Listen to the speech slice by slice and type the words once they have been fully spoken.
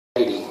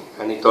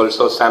and it's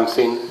also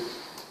something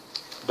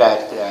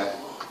that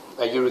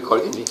are you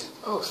recording this?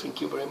 Oh,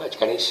 thank you very much.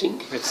 Can I sing?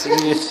 Let's sing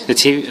it. The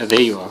TV. There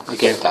you are.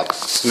 Okay.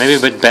 So maybe a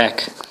bit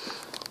back.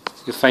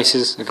 Your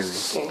faces.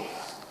 Okay.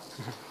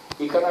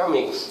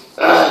 Economics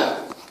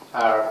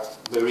are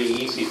very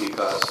easy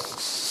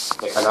because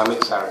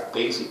economics are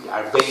based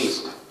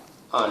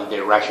on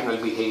the rational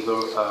behavior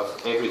of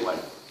everyone.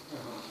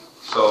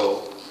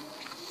 So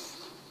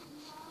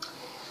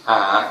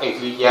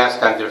if you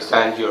just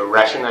understand your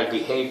rational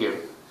behavior,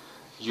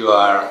 you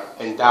are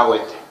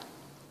endowed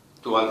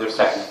to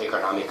understand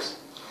economics.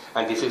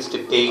 And this is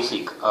the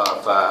basic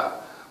of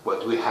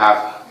what we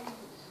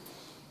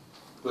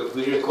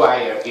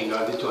require in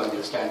order to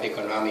understand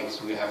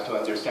economics. We have to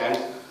understand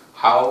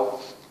how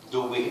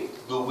do we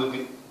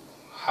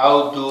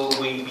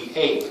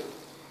behave.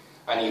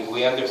 And if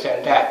we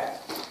understand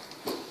that,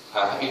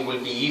 it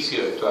will be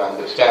easier to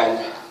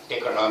understand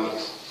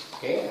economics.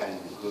 Okay? And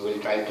we will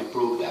try to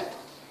prove that.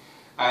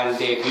 And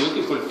the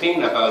beautiful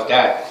thing about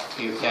that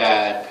is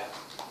that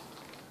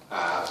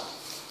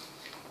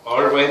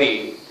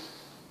already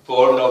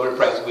 4 Nobel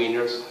Prize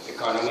winners,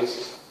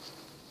 economists,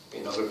 the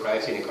Nobel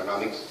Prize in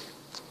economics,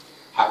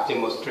 have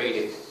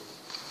demonstrated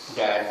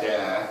that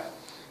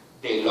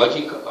the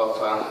logic of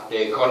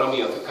the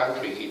economy of the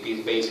country, it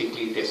is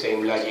basically the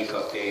same logic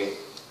of the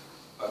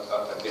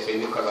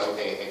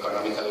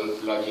economical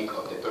logic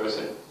of the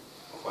person,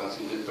 of one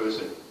single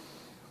person.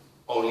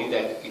 Only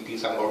that it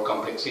is a more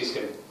complex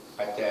system.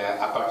 But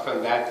apart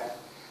from that,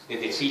 the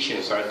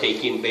decisions are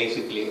taken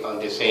basically on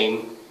the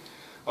same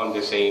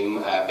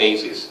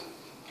basis.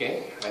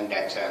 Okay, and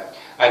that's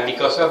and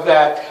because of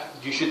that,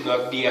 you should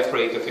not be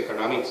afraid of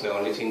economics. The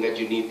only thing that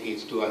you need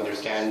is to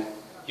understand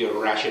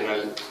your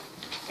rational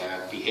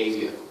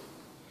behavior,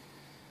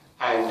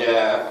 and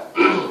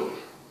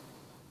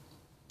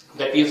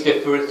that is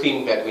the first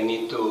thing that we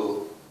need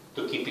to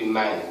keep in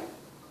mind.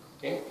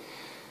 Okay.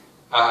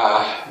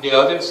 The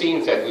other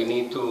things that we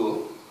need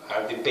to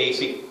are the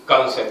basic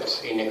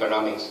concepts in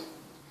economics,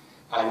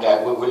 and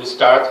we will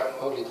start.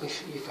 Oh, let me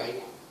see if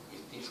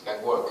this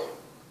can work.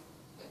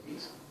 Like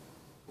this?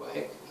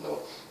 Why? No.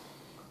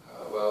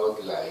 How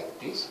about like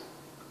this?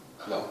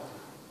 No.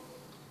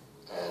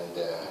 And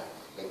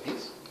like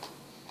this?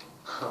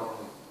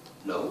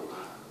 No.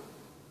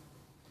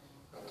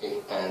 Okay.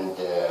 And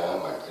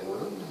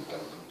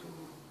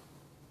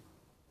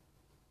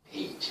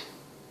H.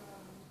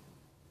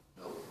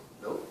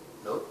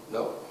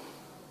 No.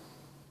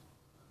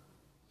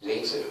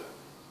 Laser.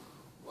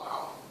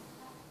 Wow.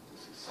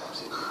 This is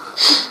something.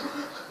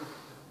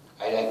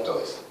 I like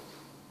toys.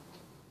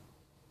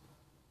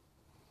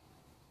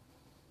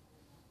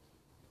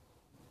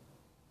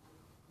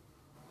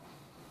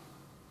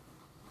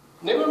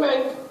 Never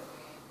mind.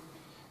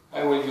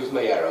 I will use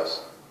my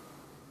arrows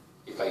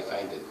if I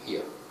find it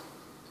here.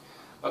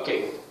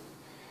 Okay.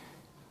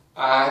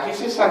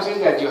 This is something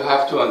that you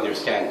have to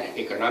understand.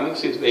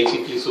 Economics is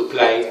basically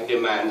supply,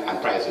 demand,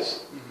 and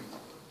prices.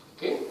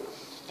 Okay?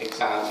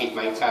 It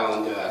might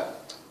sound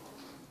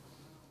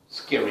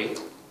scary,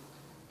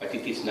 but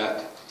it is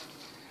not.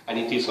 And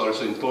it is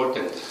also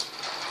important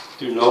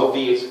to know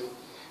this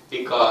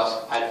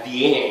because at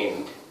the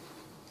end,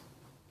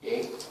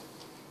 okay,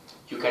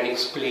 you can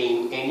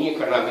explain any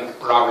economic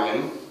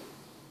problem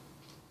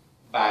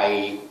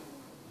by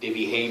the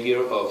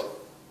behavior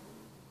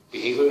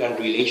and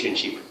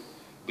relationship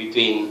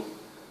between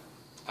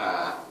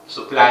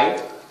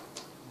supply,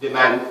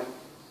 demand,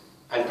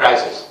 and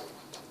prices.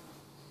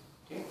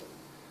 Okay?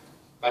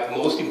 But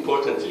most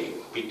importantly,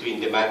 between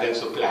demand and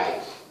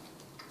supply,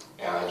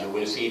 you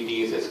will see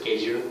this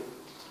schedule,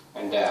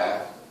 and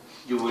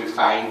you will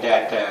find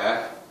that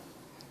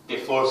the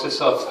forces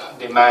of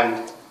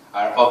demand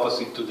are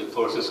opposite to the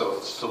forces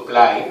of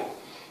supply.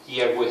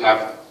 Here we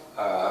have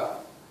a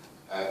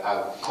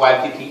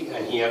quantity,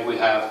 and here we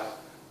have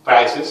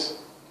prices.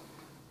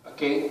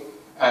 Okay,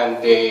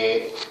 and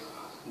the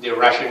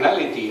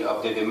rationality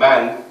of the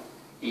demand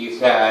is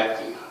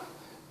that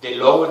the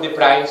lower the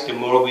price, the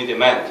more we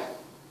demand.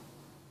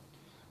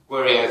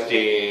 Whereas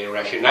the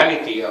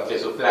rationality of the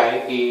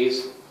supply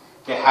is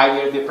the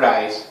higher the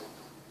price,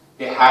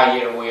 the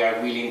higher we are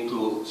willing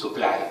to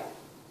supply.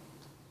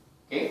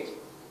 Okay?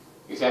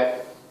 Is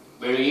that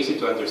very easy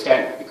to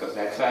understand because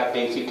that's a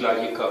basic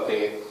logic of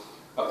the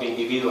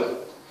individual.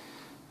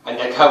 And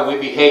that's how we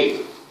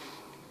behave.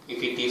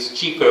 If it is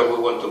cheaper, we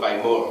want to buy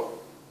more.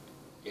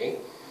 Okay?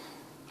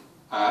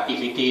 If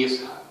it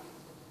is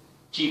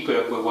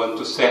cheaper, we want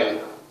to sell.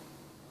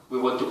 We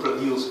want to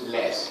produce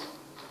less.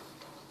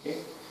 Okay?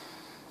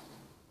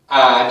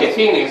 The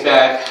thing is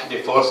that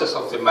the forces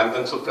of demand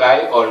and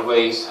supply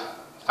always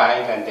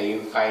find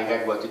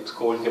that what it's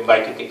called the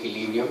market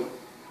equilibrium.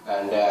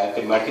 And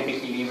the market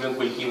equilibrium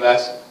will give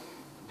us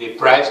the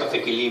price of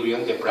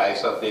equilibrium, the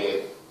price of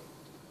the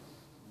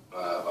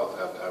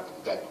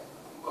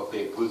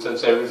goods and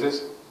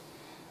services,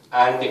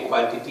 and the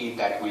quantity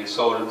that will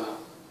solve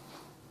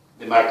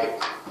the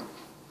market.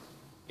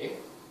 Okay?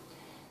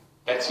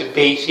 That's a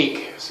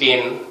basic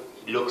thing.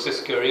 It looks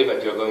scary,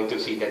 but you're going to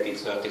see that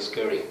it's not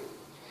scary.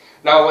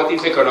 Now, what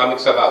is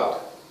economics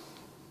about?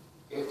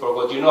 Okay, for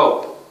what you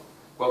know,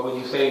 what would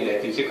you say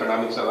that is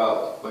economics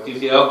about? What is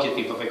the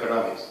objective of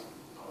economics?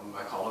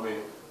 Economy.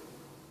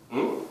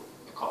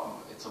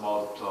 It's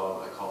about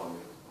economy,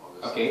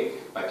 obviously. Okay,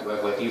 but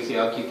what is the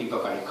objective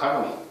of an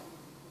economy?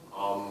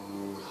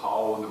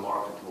 How the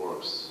market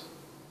works.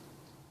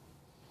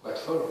 What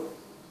for?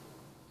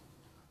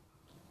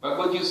 What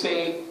would you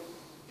say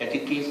that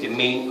it is the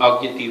main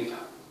objective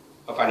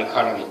of an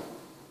economy?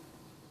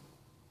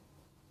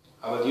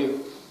 How about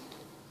you?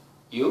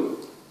 You?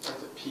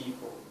 The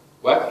people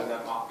What? in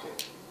that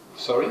market.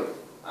 Sorry?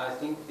 I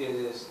think it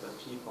is the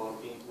people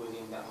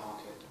within that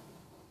market.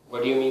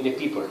 What do you mean the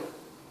people?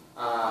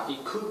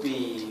 It could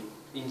be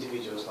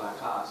individuals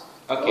like us.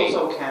 Okay. It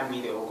also can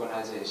be the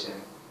organization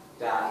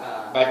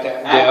that. But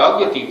the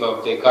objective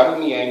of the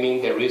economy, I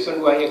mean the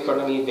reason why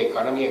the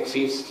economy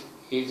exists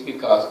is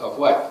because of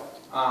what?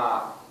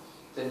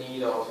 The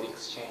need of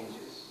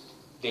exchanges.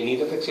 The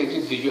need of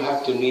exchanges, do you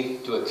have to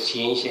need to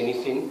exchange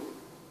anything?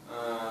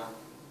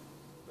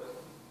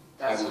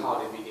 That's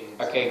how it begins.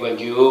 Okay, when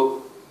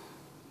you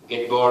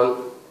get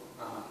born,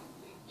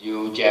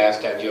 you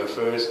just, at your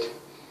first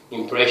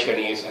impression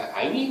is,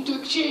 I need to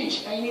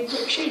exchange.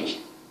 Is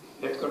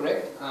that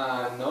correct?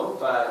 No,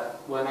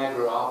 but when I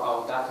grow up,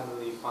 I'll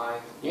definitely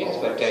find. Yes,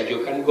 but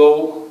you can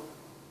go,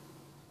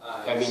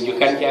 I mean, you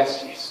can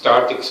just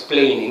start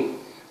explaining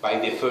by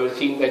the first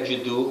thing that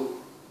you do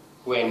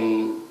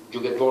when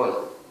you get born.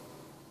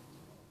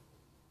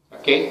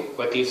 Okay,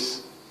 what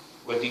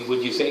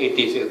would you say it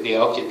is the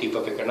objective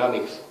of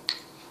economics,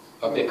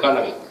 of the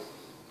economy?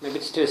 Maybe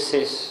it's to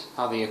assess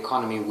how the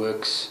economy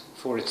works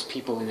for its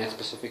people in that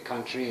specific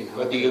country. And how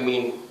What do you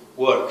mean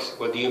works?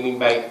 What do you mean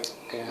by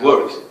how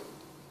works?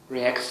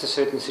 reacts to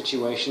certain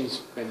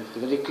situations, maybe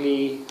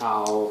politically,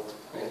 how...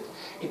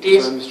 It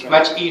is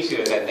much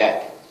easier than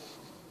that.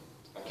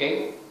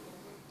 Okay?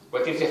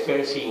 What is the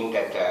first thing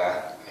that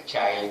a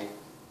child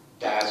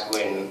does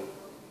when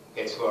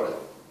gets born?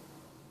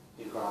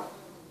 You cry.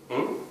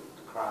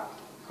 Cry.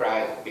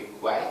 Cry.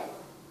 Why?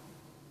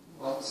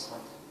 Wants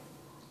something.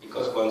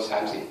 Because wants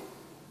something.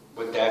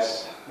 But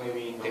that's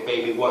Maybe the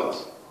baby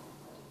wants.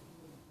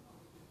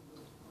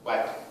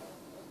 What?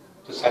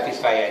 To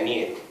satisfy a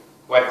need.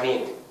 What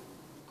need?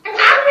 I'm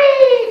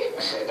hungry!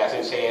 It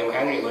doesn't say I'm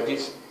hungry. What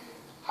is?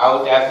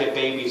 How does the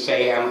baby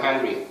say I'm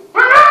hungry?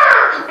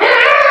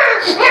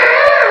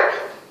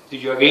 Do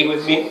you agree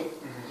with me?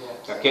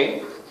 Yes.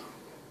 Okay?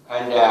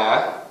 And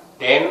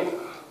then,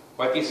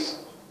 what is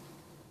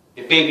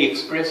the baby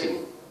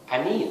expressing?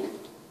 A need.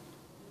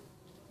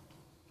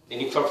 The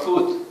need for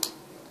food.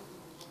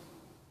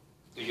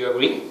 Do you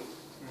agree?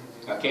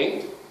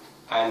 Okay?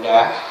 And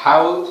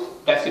how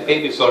does the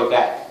baby solve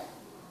that?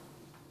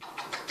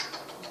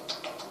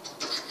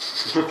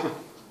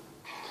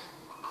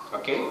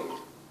 Okay?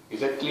 Is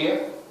that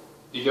clear?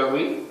 Do you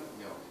agree?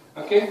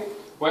 Yeah. Okay?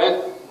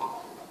 Well,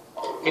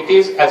 it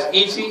is as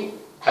easy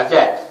as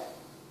that.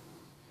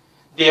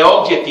 The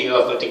objective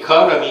of the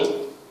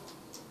economy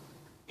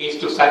is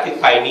to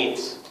satisfy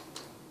needs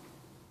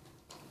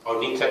or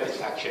need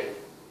satisfaction.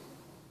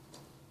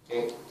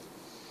 Okay?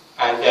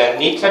 And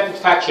need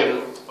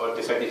satisfaction or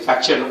the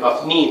satisfaction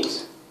of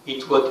needs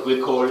is what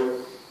we call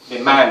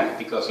demand,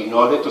 because in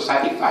order to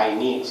satisfy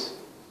needs,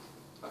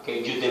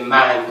 okay, you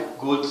demand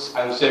goods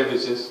and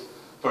services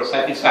for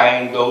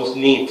satisfying those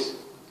needs.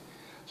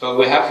 So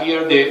we have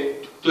here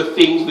the two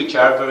things which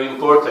are very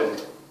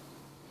important.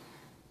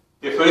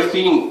 The first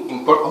thing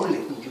important,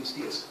 let me use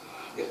this.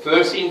 The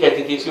first thing that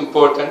it is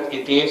important,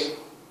 it is,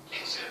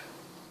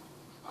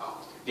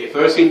 the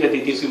first thing that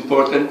it is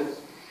important,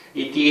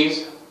 it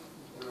is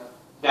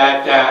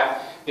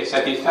that the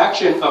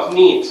satisfaction of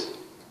needs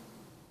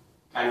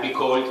can be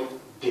called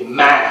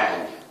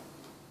demand.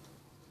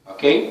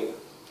 Okay?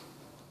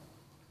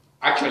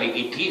 Actually,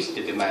 it is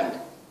the demand,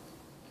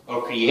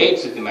 or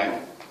creates the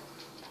demand.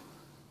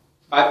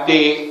 But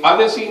the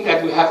other thing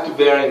that we have to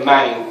bear in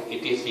mind,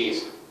 it is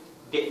this,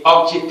 the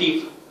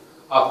objective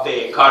of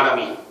the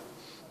economy.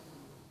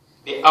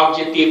 The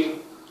objective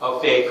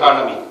of the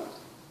economy.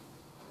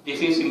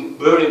 This is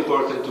very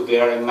important to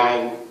bear in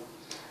mind,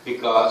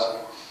 because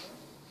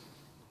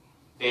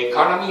the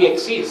economy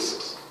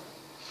exists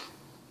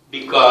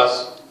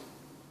because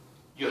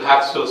you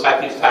have to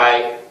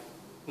satisfy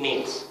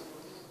needs.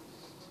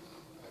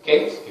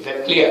 Okay? Is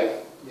that clear?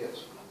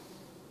 Yes.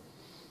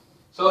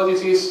 So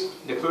this is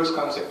the first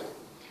concept.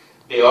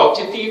 The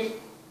objective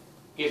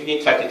is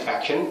need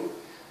satisfaction,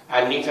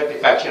 and need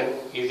satisfaction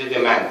is the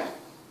demand.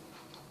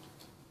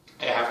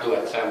 I have to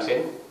add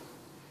something.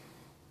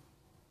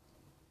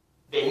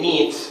 The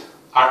needs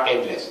are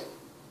endless.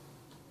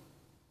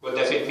 What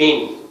does it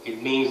mean?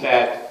 It means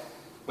that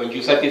when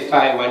you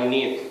satisfy one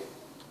need,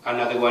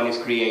 another one is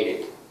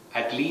created.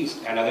 At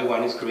least another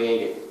one is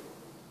created.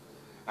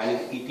 And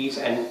it is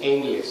an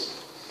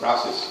endless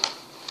process.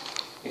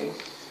 Okay?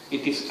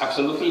 It is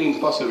absolutely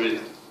impossible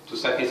to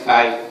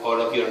satisfy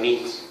all of your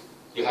needs.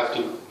 You have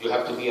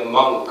to be a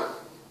monk.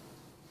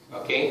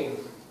 Okay?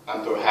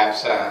 And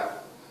perhaps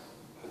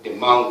the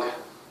monk,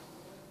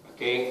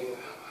 okay,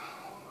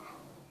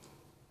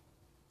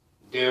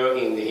 there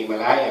in the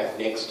Himalayas,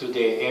 next to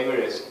the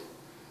Everest,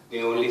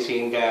 the only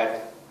thing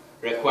that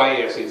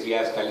requires is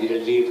just a little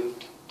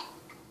leap,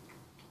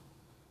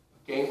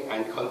 okay,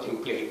 and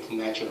contemplate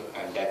nature,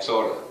 and that's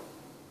all.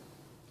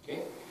 Okay,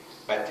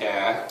 but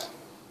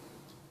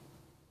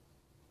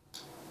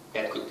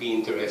that could be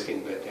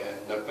interesting, but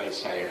not by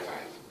Style 5.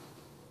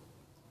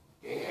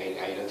 Okay,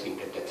 I don't think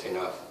that that's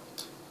enough.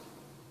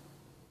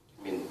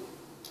 I mean,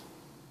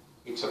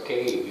 it's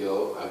okay if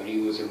you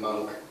agree with the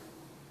monk,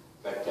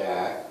 but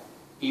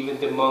even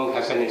the monk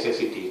has a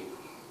necessity,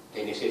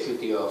 the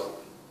necessity of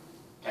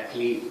that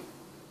leave,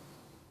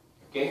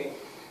 okay?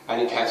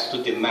 And it has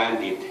to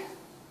demand it,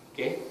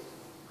 okay?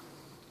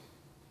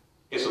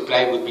 The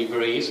supply would be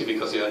very easy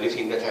because the only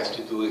thing that has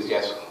to do is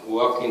just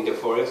walk in the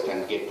forest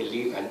and get the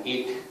leaf and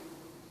eat.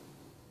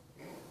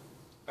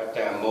 But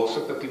most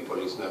of the people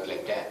is not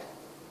like that.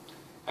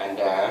 And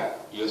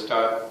you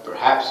start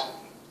perhaps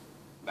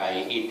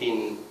by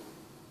eating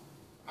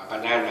a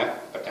banana,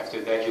 but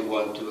after that you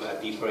want to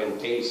a different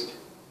taste.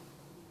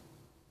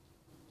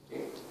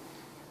 Okay?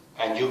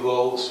 And you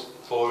go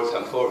forth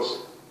and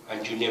forth,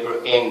 and you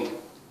never end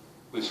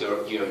with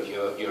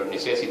your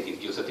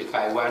necessities. You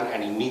satisfy one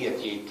and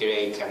immediately it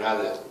creates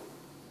another.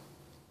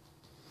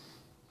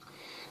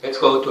 Let's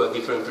go to a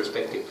different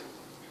perspective.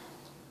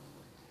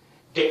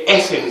 The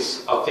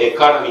essence of the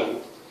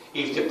economy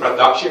is the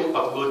production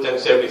of goods and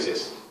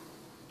services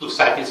to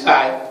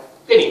satisfy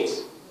the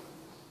needs.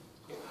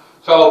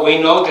 So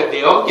we know that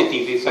the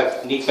objective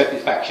is need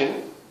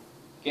satisfaction,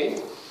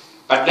 okay?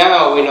 But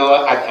now we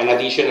know an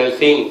additional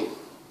thing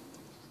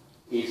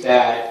is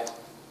that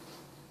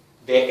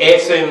the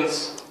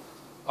essence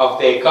of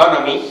the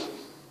economy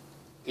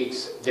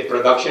is the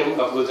production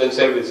of goods and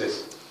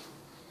services.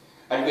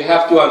 And we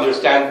have to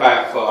understand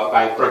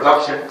by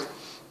production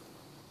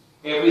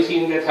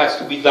everything that has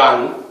to be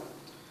done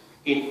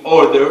in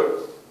order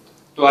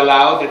to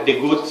allow that the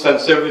goods and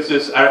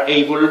services are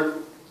able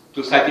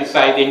to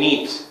satisfy the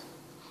needs.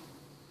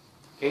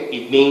 Okay?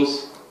 It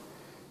means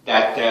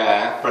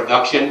that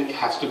production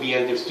has to be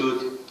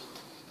understood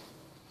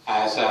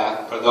as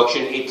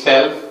production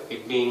itself.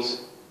 It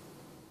means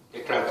the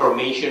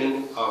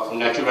transformation of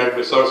natural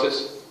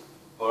resources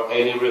or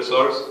any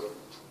resource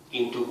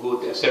into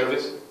good and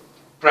service,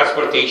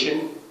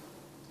 transportation,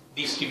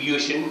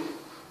 distribution,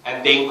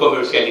 and then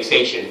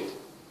commercialization.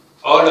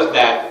 All of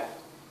that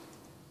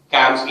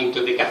comes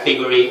into the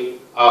category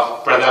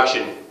of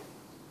production.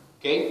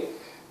 Okay?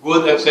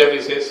 Goods and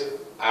services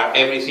are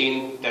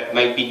everything that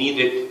might be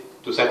needed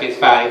to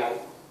satisfy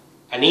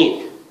a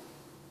need,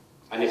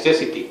 a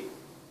necessity.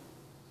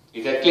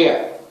 Is that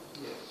clear?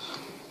 Yes.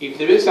 If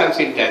there is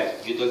something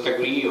that you don't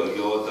agree or you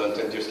don't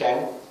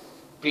understand,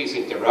 please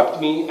interrupt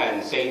me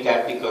and say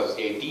that, because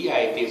the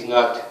idea is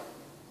not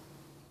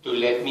to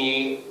let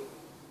me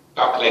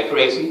talk like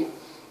crazy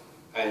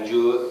and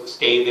you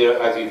stay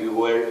there as if you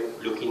were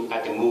looking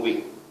at a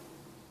movie.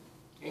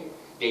 Okay?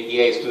 The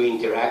idea is to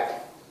interact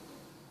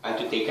and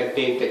to take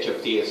advantage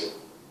of this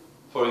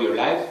for your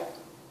life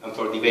and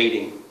for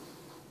debating.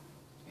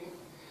 Okay?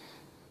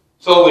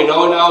 So we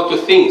know now two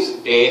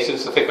things, the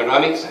essence of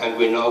economics, and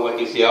we know what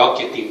is the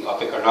objective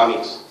of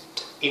economics.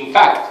 In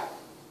fact,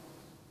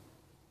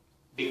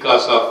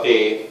 because of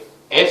the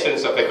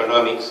essence of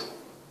economics,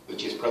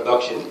 which is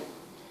production,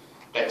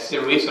 that's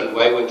the reason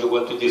why when you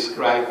want to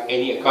describe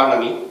any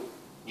economy,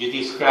 you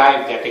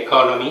describe that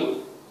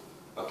economy,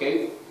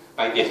 okay,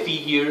 by the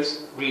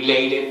figures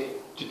related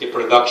to the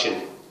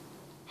production.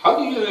 How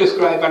do you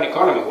describe an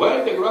economy?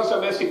 Well, the gross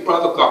domestic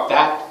product of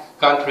that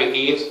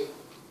country is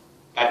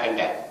that and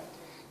that.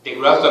 The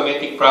gross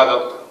domestic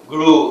product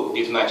grew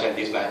this much and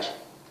this much,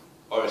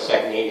 or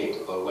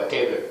stagnated, or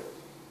whatever,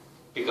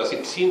 because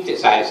it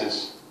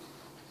synthesizes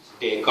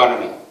the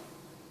economy.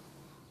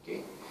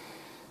 Okay?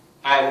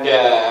 And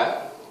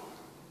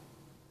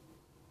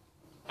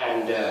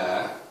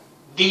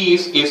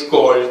this is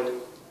called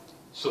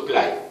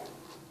supply.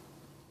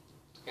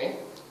 Okay?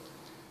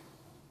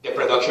 The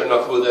production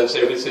of goods and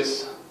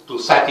services to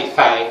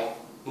satisfy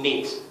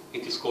needs.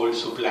 It is called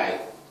supply.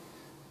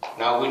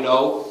 Now we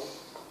know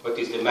what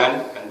is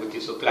demand and what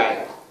is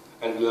supply.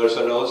 And we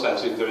also know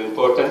something very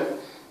important,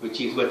 which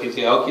is what is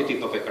the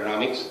objective of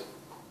economics.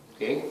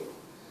 Okay?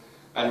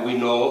 And we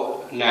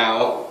know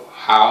now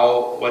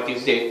what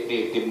is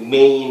the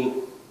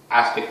main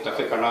aspect of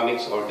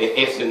economics, or the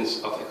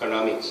essence of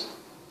economics.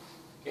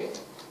 Okay?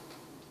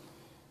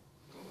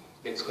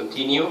 Let's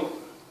continue.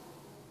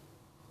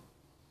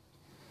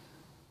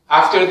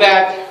 After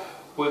that,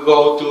 we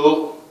go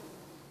to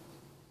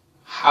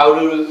how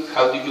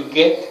do you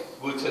get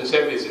goods and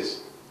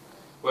services?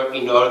 Well,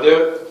 in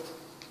order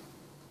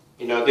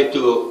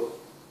to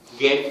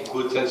get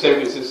goods and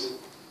services,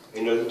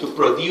 in order to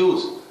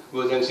produce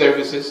goods and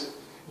services,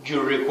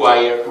 you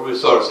require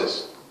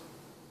resources.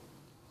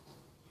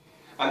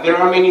 And there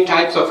are many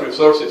types of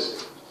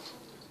resources.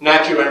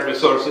 Natural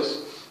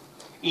resources,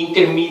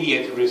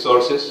 intermediate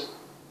resources,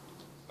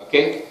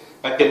 okay?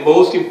 But the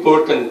most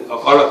important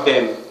of all of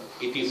them,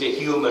 it is a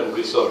human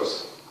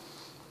resource.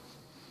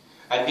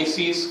 And this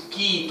is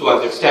key to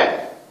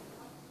understand.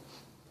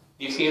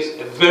 This is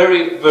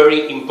very,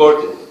 very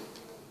important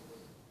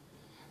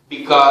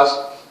because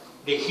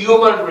the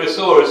human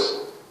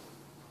resource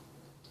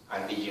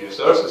and the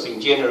resources in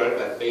general,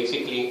 but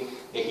basically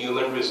the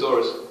human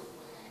resource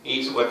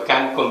is what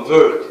can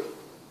convert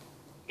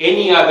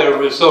any other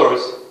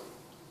resource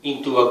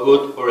into a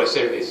good or a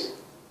service,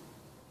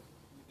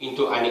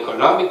 into an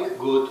economic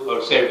good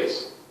or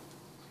service.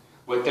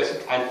 What does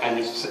it,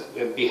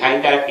 and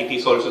behind that, it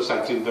is also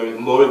something very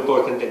more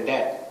important than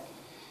that.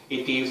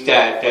 It is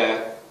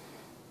that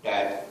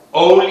that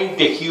only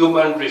the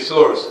human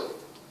resource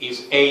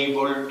is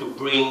able to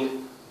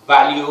bring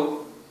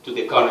value to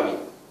the economy.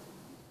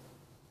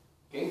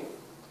 Okay?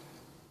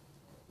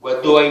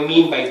 What do I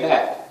mean by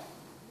that?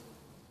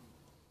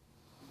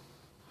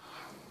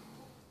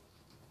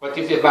 What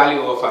is the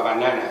value of a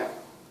banana?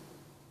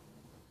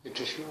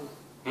 Nutritional?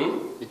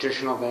 Hmm?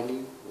 Nutritional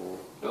value? Or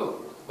No.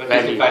 What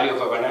is the value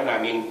of a banana?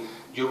 I mean,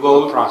 you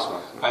go.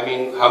 prosper. I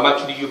mean, how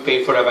much do you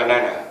pay for a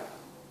banana?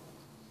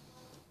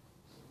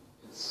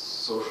 It's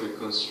socially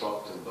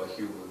constructed by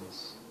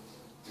humans.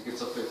 I think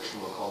it's a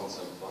fictional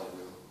concept,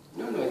 value.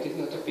 No, it is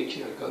not a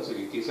fictional concept.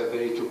 It is a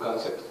very true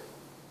concept.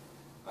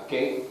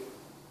 Okay?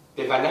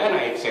 The banana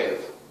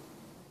itself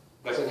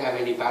doesn't have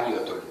any value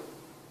at all.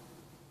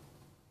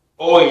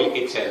 Oil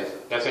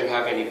itself doesn't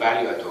have any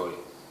value at all.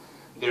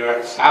 There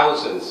are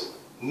thousands,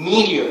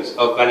 millions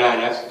of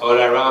bananas all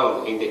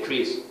around in the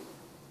trees.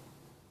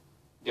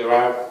 There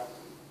are,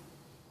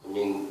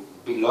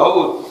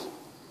 below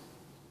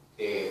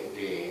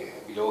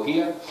below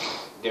here,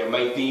 there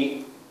might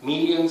be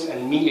millions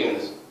and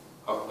millions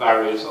of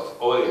barrels of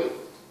oil.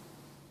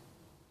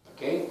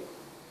 Okay?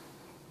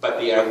 But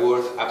they are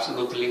worth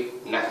absolutely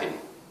nothing.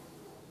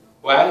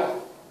 Why?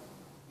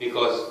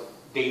 Because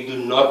they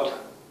do not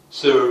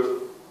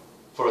serve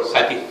for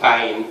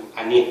satisfying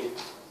a need.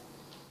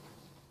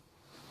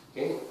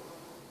 Okay?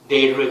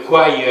 They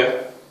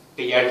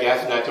are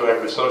just natural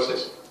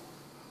resources.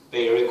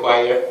 They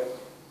require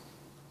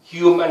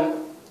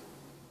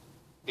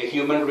the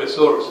human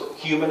resource,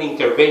 human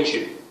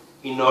intervention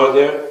in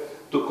order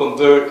to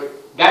convert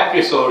that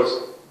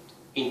resource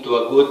into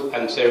a good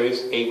and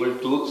service able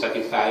to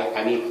satisfy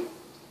a need.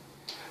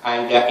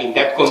 And in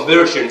that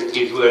conversion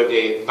is where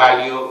the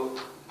value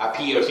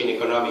appears in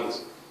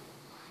economics.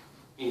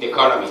 In the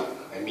economy,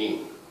 I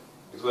mean.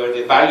 It's where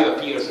the value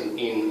appears in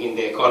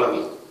the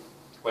economy.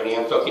 When I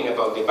am talking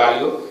about the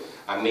value,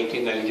 I'm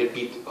making a little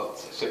bit of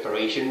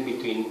separation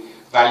between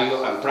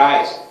value and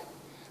price,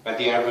 but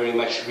they are very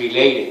much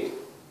related.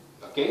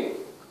 Okay?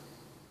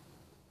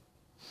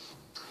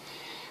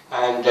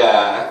 And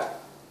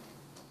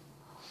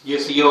you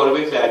see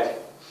always that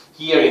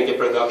here in the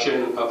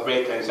production of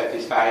bread and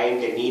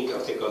satisfying the need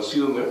of the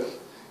consumer,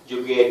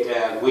 you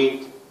get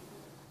wheat.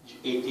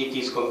 It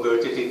is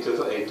converted into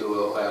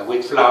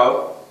wheat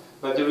flour,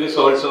 but there is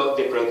also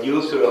the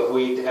producer of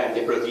wheat and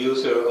the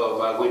producer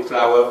of wheat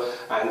flour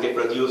and the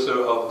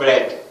producer of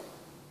bread.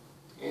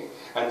 Okay?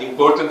 And the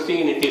important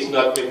thing, it is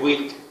not the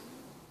wheat,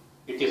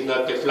 it is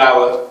not the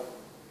flour,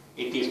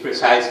 it is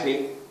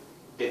precisely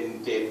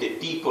the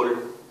people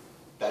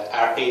that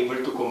are able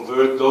to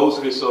convert those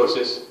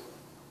resources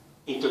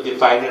into the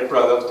final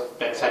product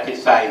that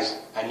satisfies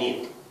a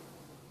need.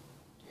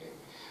 Okay?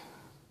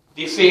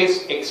 This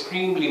is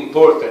extremely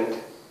important.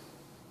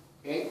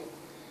 Okay?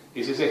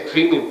 This is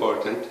extremely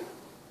important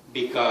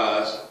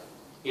because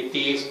the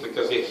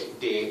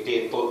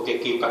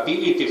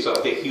capabilities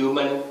of the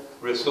human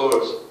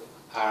resource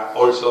are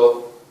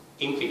also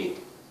infinite,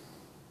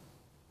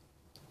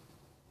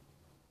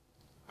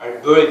 are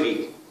very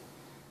big.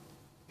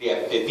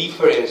 The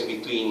difference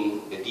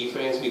between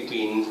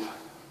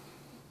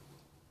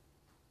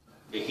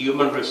the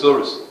human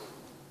resource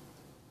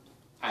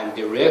and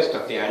the rest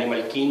of the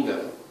animal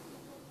kingdom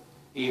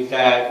is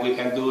that we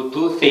can do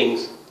two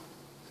things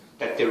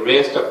that the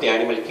rest of the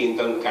animal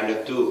kingdom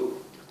cannot do.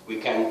 We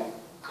can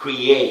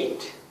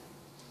create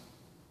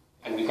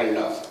and we can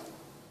love.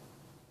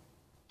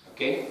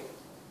 Okay?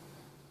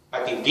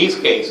 But in this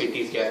case, it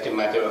is just a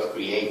matter of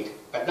create.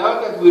 But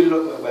now that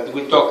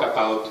we talk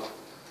about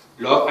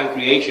love and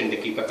creation, the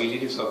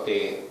capabilities of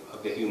the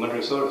human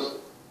resource,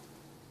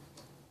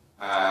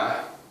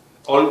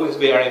 always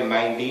bear in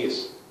mind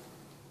this.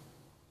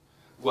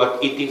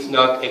 What it is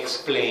not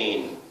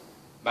explained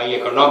by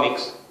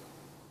economics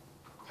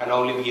can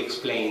only be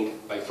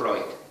explained by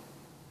Freud.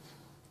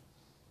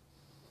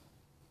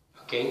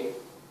 Okay?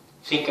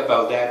 Think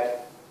about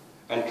that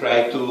and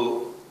try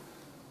to,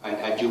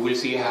 and you will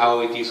see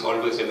how it is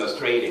always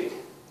illustrated.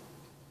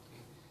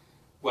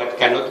 What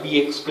cannot be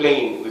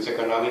explained with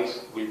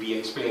economics will be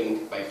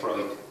explained by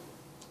Freud.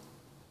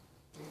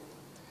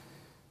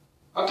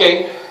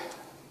 Okay.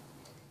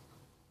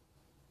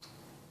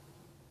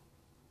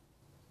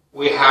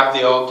 We have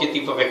the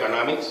objective of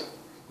economics,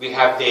 we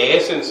have the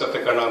essence of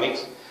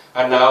economics,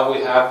 and now we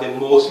have the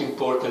most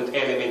important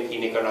element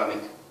in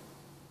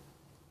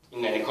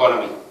an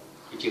economy,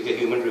 which is the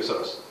human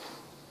resource.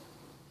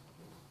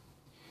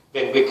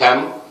 Then we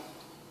come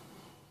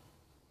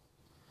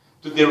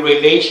to the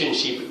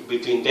relationship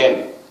between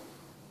them.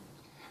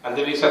 And And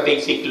there is a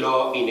basic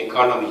law in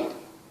economy,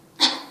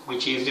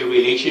 which is the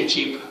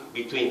relationship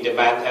between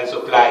demand and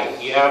supply.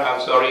 Here, I'm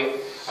sorry,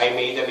 I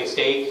made a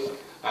mistake,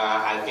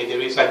 and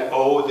there is an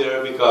O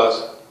there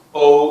because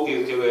O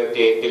is the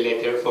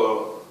letter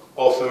for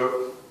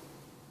offer,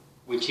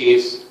 which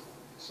is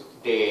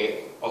the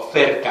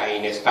oferta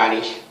in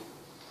Spanish.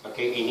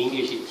 Okay, in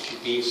English it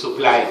should be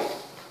supply,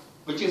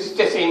 which is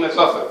the same as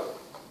offer.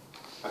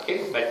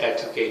 Okay, but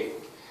that's okay.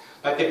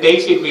 But the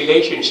basic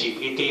relationship,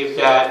 it is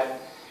that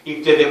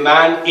if the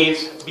demand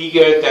is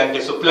bigger than the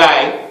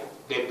supply,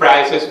 the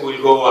prices will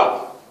go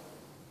up.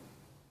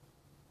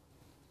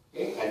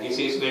 Okay? And this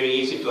is very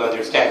easy to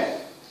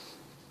understand.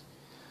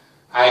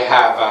 I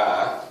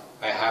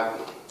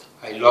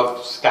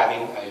love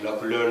studying, I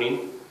love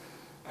learning,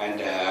 and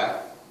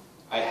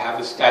I have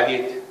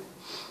studied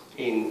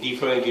in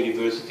different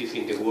universities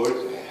in the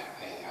world.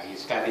 I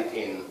studied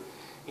in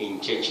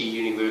Chenchi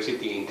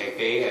University in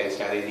Taipei, I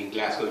studied in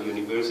Glasgow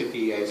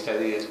University, I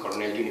studied at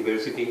Cornell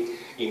University,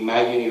 in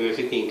my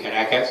university in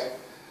Caracas.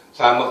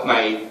 Some of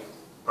my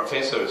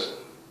professors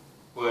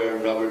were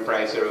Nobel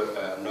Prize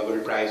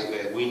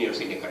winners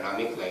in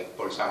economics, like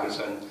Paul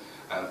Samuelson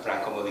and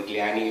Franco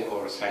Modigliani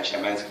or Stan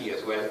Shamansky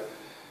as well.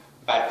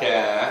 But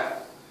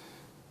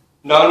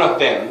none of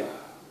them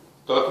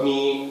taught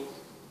me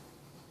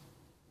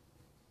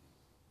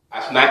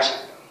as much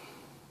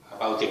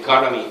about the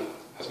economy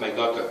as my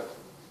daughter.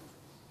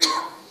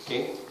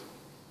 Okay?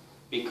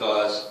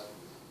 Because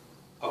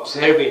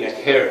observing at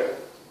her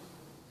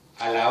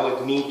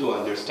allowed me to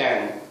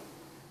understand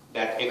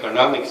that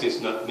economics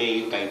is not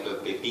made by the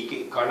big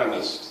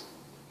economists.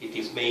 It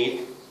is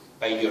made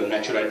by your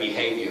natural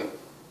behavior.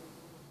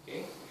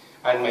 Okay?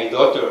 And my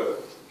daughter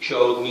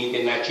showed me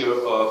the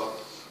nature of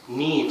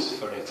needs,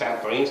 for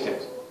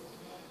instance.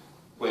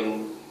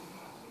 When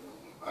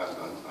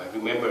I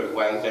remember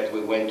once that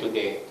we went to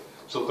the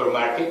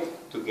supermarket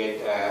to get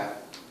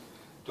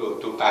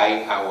to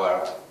buy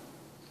our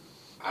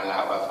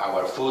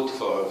food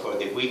for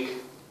the week,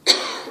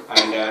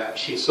 and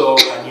she saw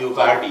a new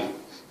Barbie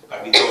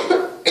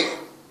doll,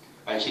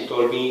 and she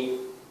told me,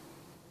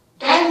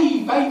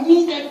 "Daddy, buy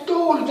me that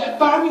doll, that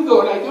Barbie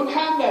doll. I don't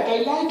have that.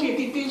 I like it.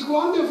 It is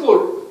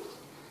wonderful."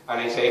 And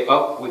I say,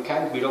 "Oh, we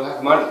can't. We don't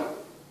have money."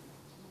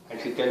 And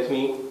she tells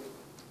me,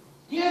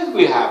 "Yes,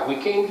 we have. We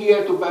came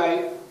here to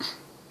buy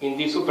in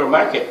the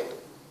supermarket."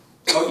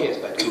 "Oh yes,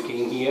 but we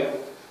came here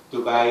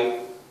to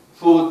buy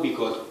food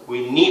because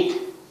we need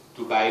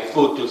to buy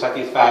food to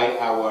satisfy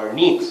our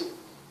needs."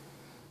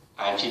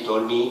 And she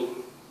told me,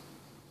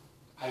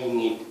 "I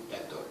need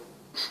that doll.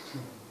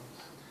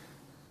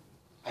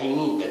 I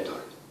need that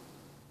doll."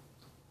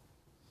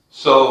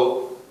 So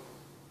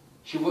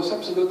she was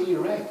absolutely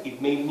right.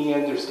 It made me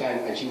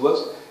understand,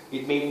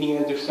 it made me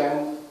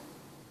understand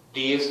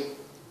this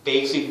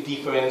basic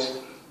difference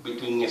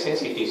between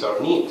necessities or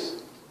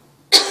needs.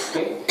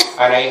 Okay?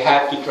 And I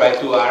had to try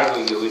to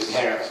argue with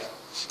her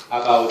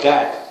about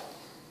that.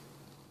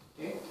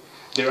 Okay?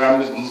 There are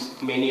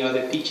many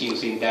other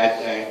teachings in that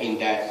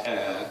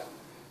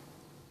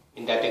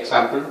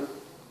example.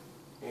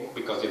 Okay?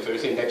 Because the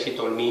first thing that she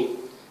told me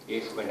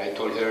is when I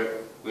told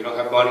her we don't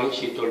have money,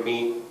 she told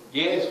me,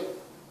 "Yes,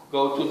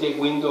 go to the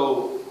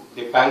window,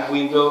 the bank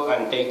window,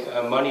 and take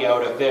money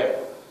out of there."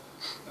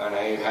 And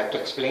I had to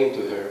explain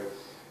to her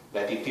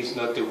that it is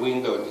not the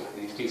window,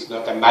 it is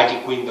not a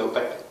magic window,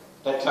 but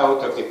that's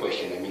out of the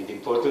question. I mean, the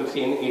important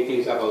thing, it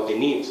is about the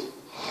needs.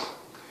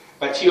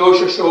 But she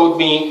also showed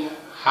me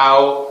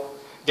how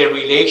the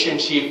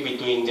relationship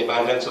between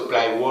demand and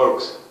supply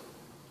works.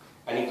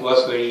 And it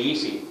was very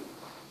easy.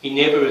 He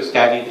never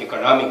studied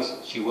economics.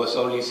 She was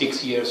only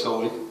 6 years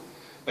old,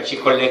 but she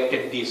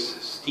collected these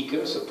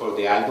stickers for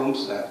the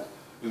albums.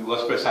 It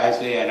was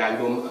precisely an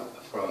album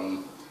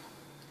from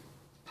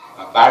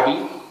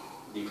Barbie,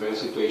 different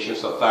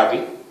situations of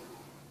Barbie.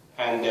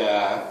 And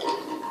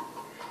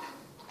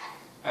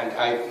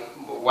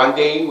one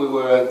day we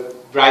were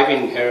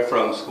driving her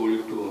from school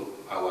to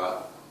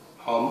our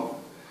home,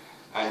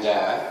 and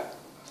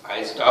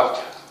I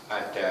stopped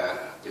at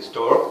the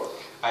store.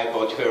 I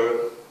bought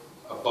her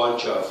a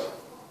bunch of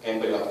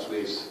envelopes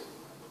with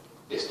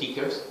the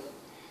stickers,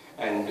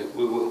 and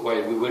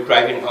while we were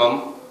driving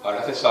home, all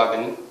of a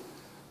sudden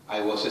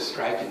I was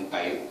stricken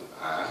by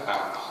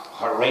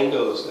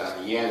horrendous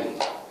yelling,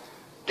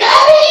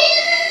 "Daddy!"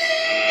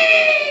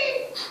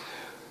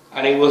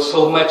 And I was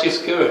so much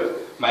scared.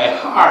 My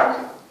heart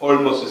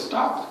almost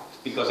stopped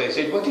because I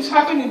said, "What is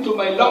happening to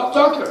my loved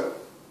daughter?"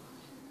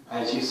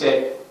 And she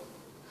said,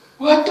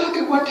 "What,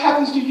 daughter? What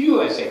happens to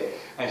you?" I said.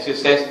 And she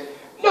says,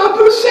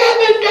 "Number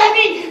 7,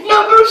 Daddy,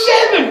 number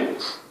 7.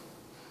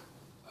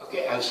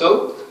 Okay, and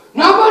so,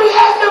 "Nobody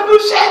has number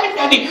 7,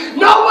 Daddy,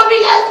 nobody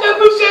has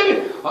number 7.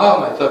 "Oh,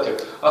 my daughter,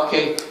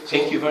 okay,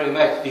 thank you very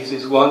much, this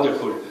is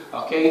wonderful,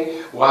 okay,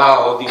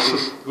 wow, this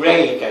is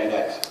great," and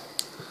that.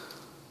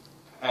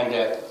 And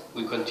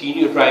we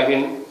continued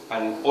driving,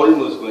 and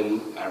almost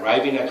when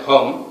arriving at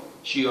home,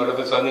 she all of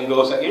a sudden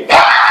goes again,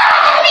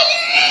 "Daddy!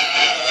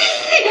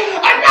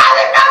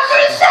 Another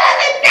number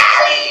 7,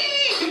 Daddy!"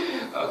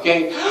 Okay,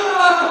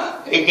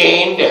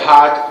 again, the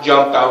heart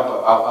jumped out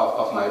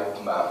of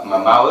my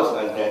mouth,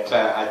 and that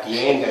at the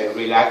end I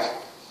relaxed.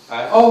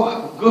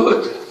 Oh,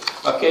 good.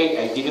 Okay,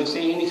 I didn't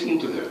say anything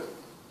to her.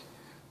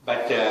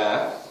 But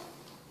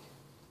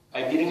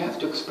I didn't have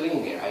to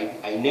explain her.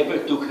 I never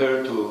took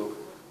her to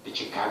the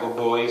Chicago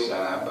Boys,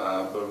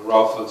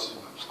 Ruffles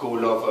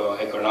School of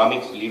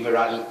Economics,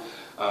 liberal,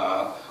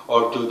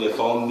 or to the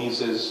von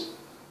Mises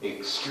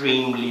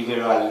extreme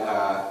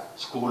liberal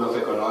School of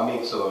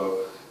Economics,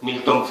 or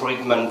Milton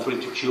Friedman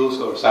Free to Choose,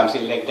 or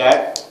something like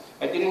that.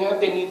 I didn't have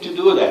the need to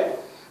do that.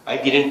 I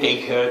didn't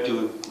take her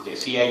to the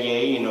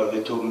CIA in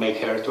order to make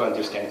her to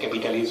understand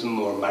capitalism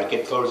or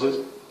market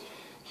forces.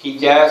 He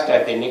just,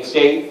 at the next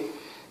day,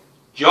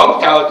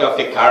 jumped out of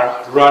the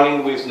car,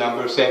 running with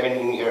number 7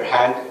 in her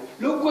hand.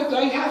 Look what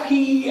I have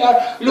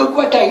here, look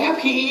what I have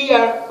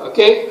here,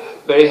 okay?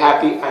 Very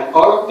happy, and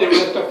all of the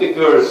rest of the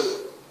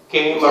girls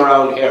came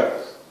around her.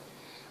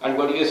 And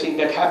what do you think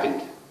that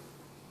happened?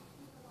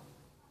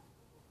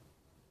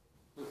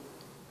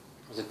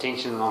 There's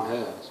attention on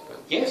her, I suppose.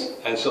 Yes,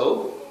 and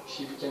so?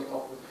 She became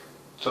popular.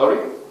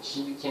 Sorry?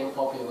 She became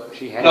popular.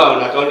 She had No,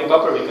 not only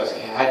popular, because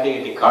he had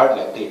the card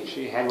that day.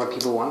 She had what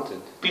people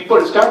wanted.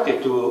 People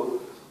started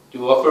to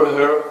offer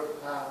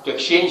her to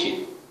exchange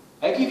it.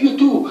 I give you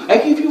 2, I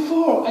give you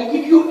 4, I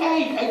give you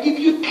 8, I give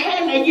you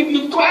 10, I give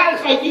you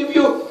 12, I give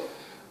you...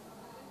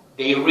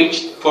 They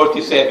reached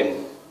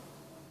 47,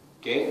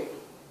 okay,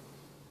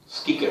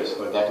 stickers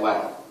for that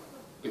one,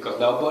 because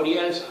nobody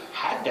else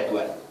had that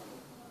one,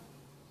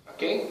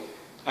 okay?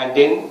 And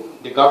then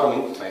the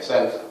government,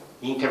 myself,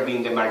 intervened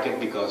in the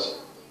market because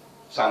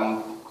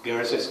some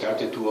girls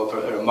started to offer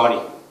her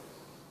money.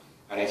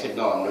 And I said,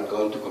 no, I'm not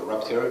going to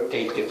corrupt her,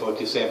 take the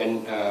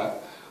 47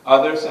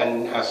 others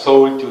and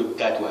sold to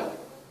that one.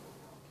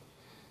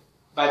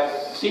 But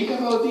think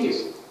about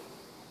this.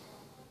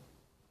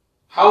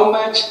 How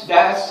much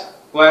does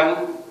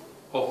one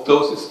of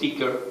those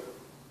stickers,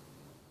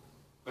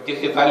 what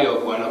is the value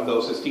of one of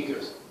those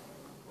stickers?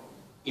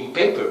 In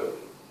paper,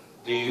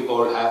 they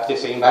all have the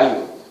same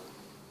value.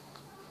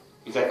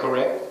 Is that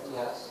correct?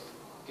 Yes.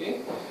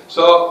 Okay.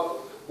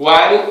 So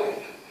why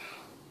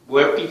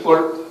were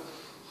people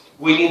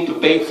willing to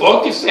pay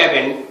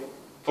 47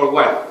 for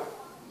one?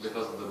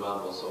 Because the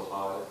demand was so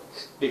high.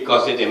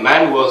 Because the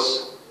demand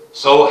was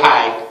so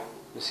high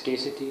The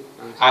scarcity.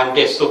 and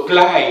the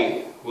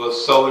supply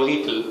was so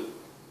little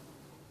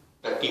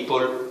that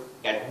people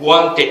that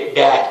wanted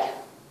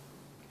that,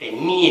 they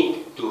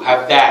need to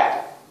have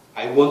that.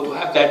 I want to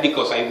have that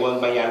because I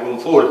want my album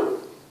full.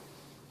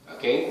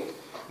 Okay?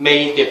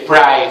 Made the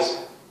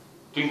price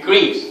to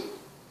increase.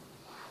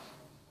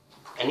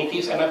 And it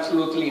is an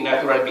absolutely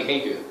natural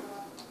behavior.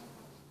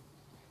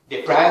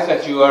 The price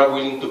that you are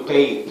willing to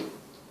pay,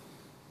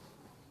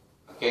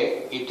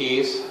 okay,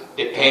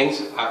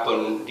 depends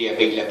upon the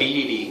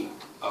availability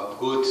of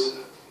goods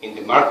in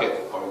the market,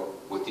 or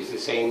what is the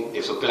same,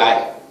 the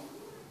supply.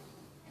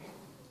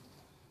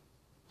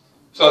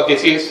 So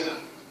this is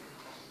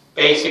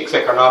basics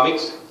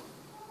economics.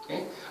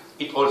 Okay?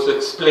 It also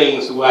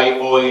explains why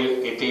oil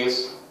it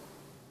is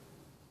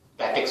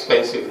that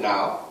expensive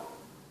now.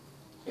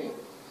 Okay?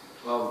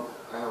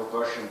 I have a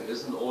question.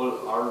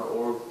 Aren't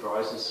oil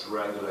prices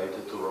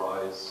regulated to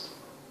rise?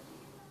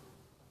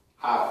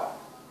 How?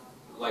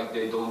 Like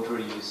they don't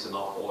release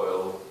enough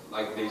oil.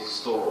 Like they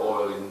store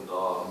oil in.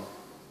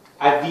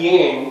 At the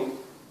end,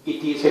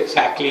 it is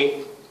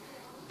exactly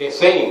the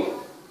same.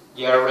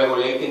 They are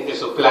regulating the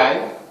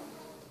supply,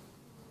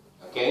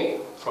 okay,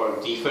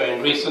 for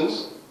different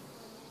reasons,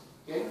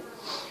 okay,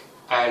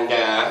 and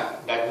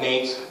that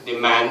makes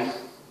demand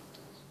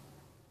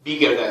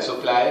bigger than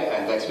supply,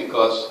 and that's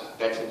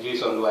the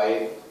reason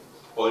why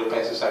oil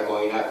prices are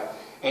going up.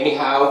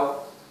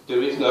 Anyhow,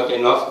 there is not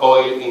enough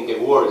oil in the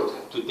world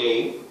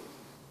today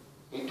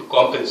to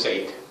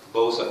compensate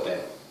both of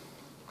them.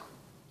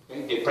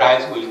 Okay? The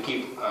price will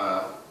keep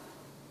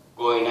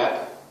going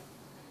up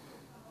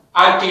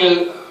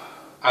until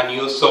a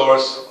new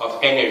source of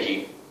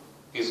energy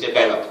is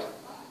developed.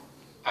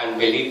 And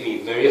believe me,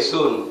 very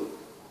soon,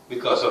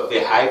 because of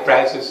the high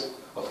prices,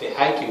 of the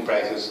hiking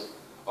prices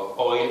of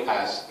oil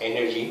as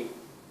energy,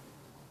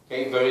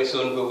 okay, very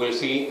soon we will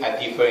see a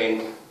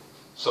different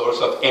source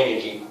of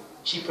energy,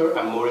 cheaper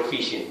and more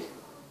efficient.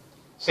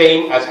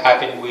 Same as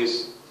happened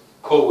with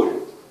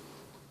coal.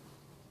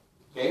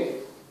 Okay?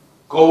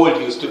 Coal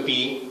used to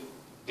be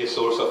the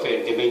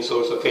main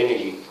source of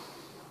energy.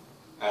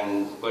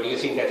 And what do you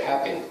think that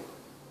happened?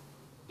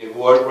 The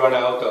world ran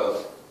out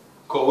of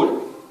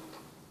coal?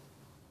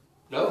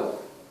 No.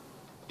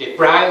 The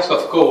price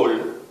of coal,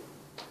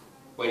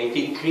 when it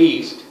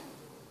increased,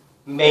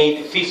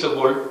 made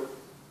feasible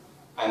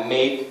and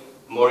made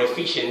more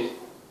efficient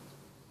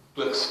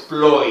to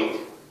exploit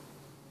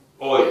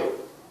oil.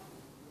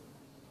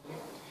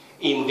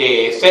 In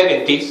the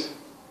 70s,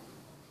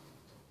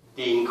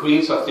 the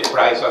increase of the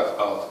price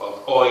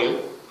of oil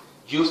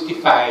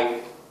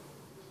justified,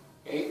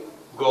 okay,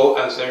 go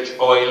and search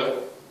oil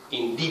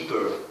in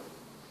deeper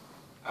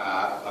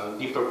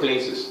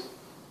places,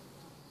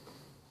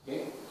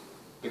 okay,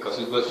 because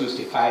it was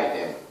justified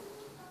then.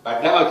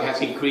 But now it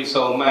has increased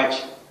so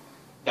much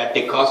that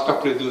the cost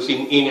of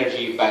producing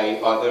energy by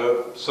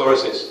other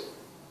sources,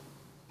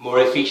 more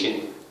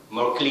efficient,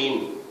 more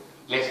clean,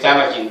 less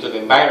damaging to the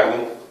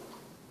environment,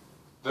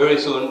 very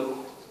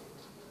soon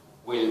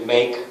will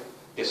make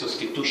the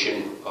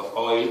substitution of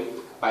oil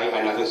by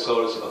another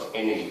source of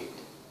energy.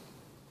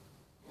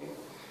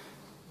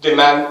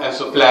 Demand and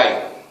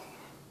supply.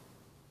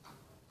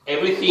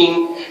 Every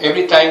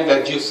time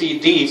that you see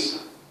this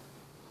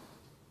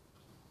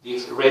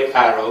red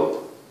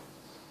arrow,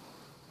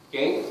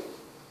 okay,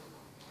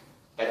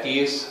 that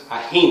is a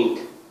hint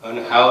on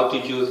how to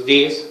use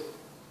this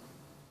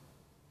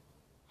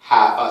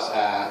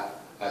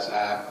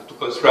to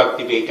construct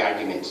debate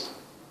arguments.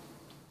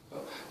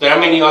 There are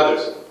many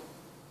others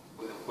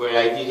where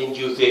I didn't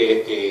use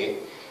the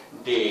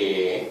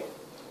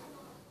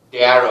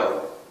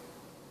arrow.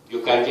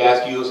 You can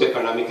just use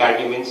economic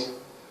arguments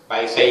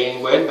by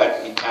saying, well,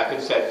 but it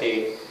happens that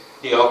the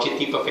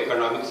objective of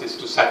economics is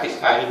to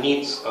satisfy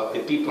needs of the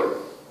people.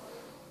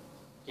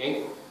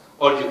 Okay?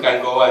 Or you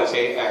can go and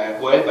say,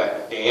 well,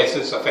 but the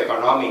essence of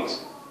economics,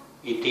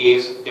 it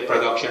is the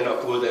production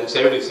of goods and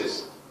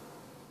services.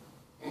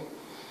 Okay?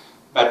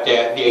 But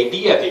the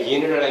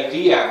general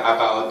idea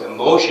about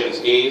emotions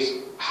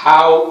is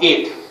how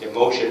the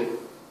emotion,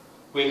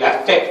 will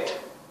affect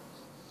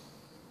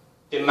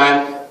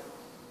demand,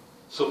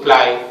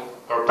 supply,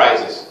 or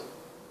prices.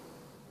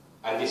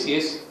 And this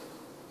is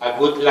a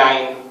good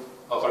line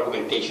of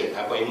argumentation,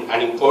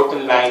 an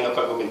important line of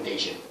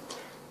argumentation.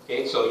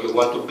 Okay, so you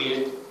want to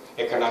build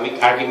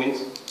economic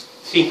arguments,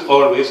 think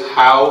always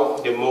how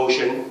the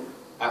motion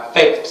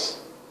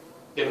affects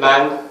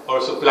demand or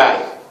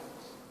supply,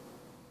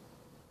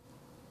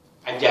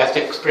 and just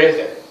express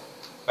them.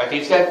 But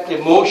it's that the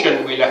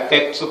motion will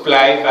affect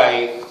supply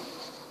by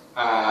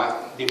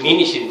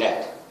diminishing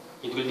that.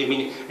 It will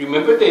diminish.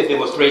 Remember the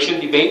demonstration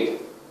debate?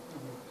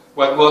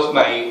 What was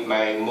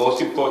my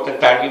most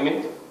important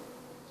argument?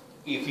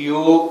 If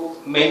you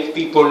make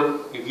the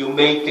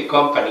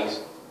companies,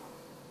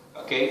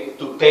 okay,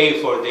 to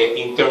pay for the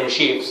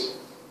internships,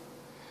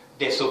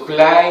 the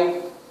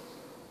supply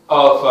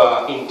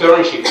of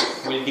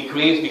internships will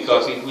decrease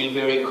because it will be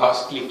very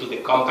costly to the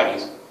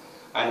companies,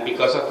 and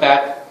because of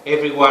that,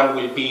 everyone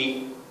will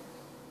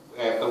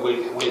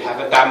have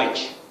a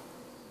damage,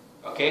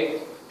 okay,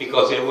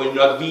 because there will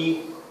not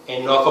be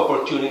enough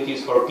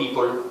opportunities for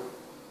people,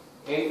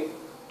 okay,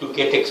 to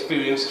get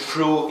experience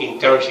through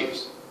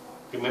internships.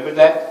 Remember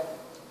that?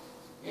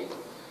 Okay.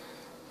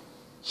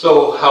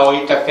 So how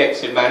it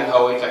affects demand,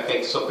 how it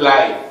affects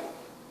supply.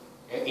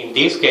 In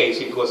this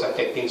case, it was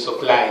affecting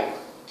supply,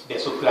 the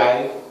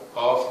supply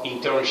of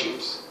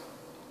internships.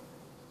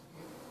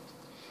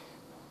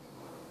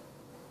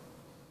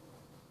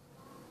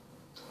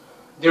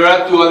 There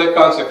are two other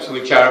concepts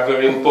which are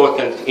very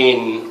important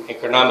in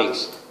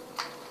economics.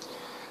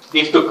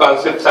 These two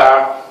concepts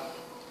are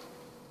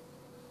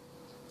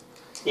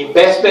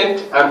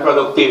investment and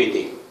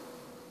productivity.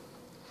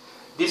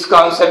 These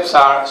concepts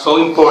are so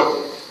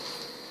important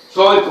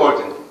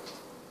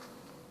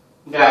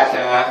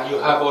that you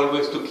have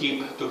always to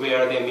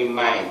bear them in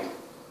mind.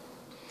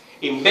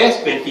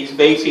 Investment is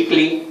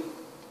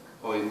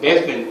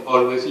investment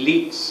always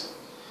leads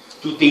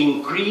to the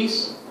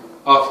increase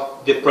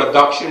of the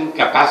production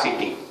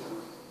capacity.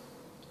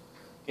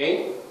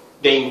 Okay?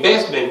 The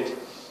investment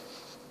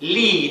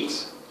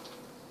leads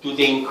to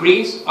the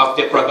increase of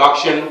the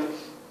production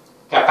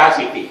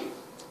capacity.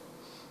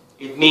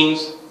 It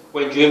means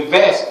when you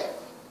invest,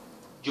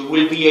 you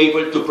will be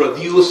able to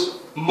produce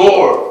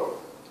more.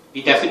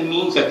 It doesn't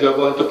mean that you're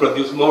going to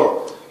produce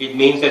more. It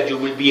means that you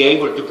will be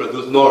able to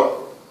produce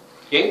more.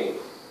 Okay?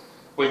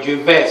 When you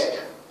invest.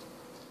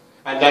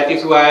 And that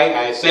is why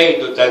I say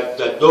that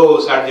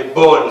those are the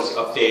bones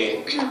of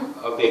the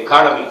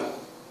economy.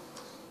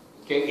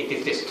 Okay? It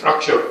is the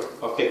structure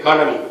of the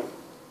economy.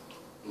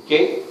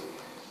 Okay?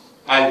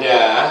 And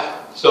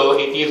so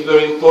it is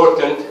very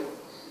important.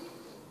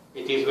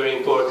 It is very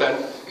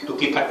important to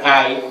keep an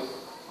eye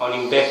on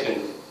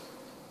investment.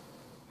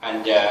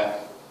 And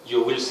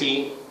you will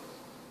see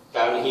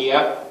down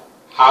here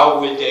how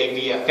will they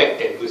be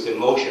affected with the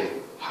motion.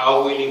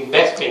 How will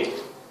investment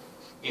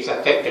is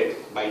affected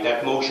by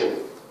that motion.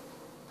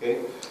 Okay?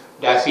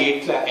 Does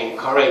it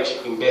encourage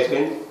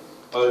investment,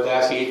 or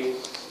does it,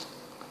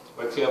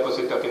 what's the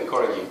opposite of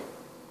encouraging?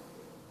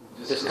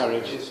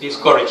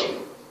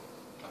 Discouraging.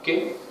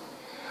 Okay?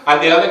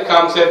 And the other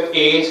concept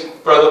is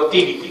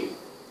productivity.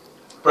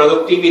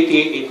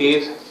 Productivity, it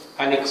is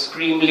an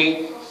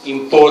extremely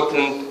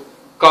important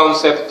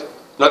concept,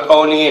 not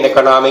only in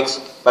economics,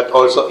 but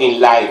also in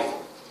life.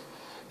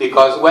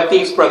 Because what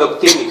is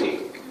productivity?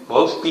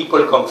 Most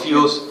people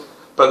confuse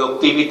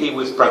productivity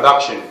with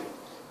production.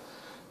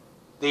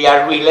 They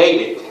are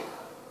related,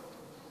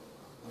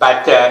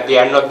 but they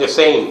are not the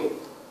same.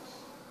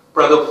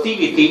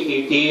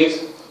 Productivity, it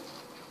is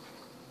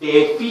the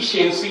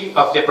efficiency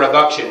of the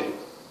production.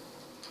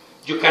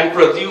 You can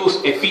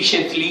produce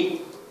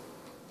efficiently,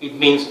 it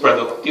means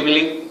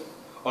productively,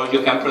 or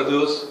you can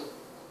produce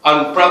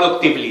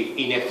unproductively,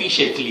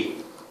 inefficiently.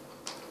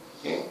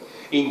 Okay?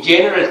 In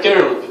general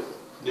terms,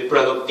 the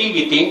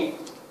productivity,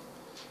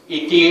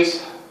 it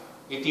is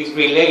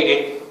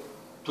related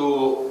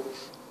to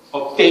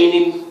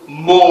obtaining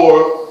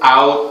more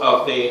out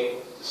of the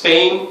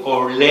same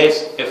or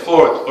less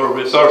effort or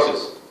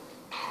resources.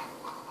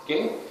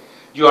 Okay?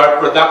 You are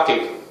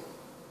productive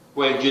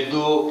when you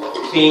do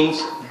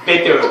things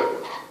better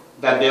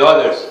than the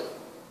others.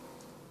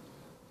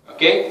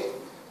 Okay?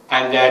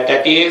 And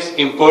that is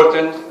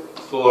important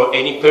for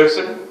any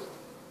person.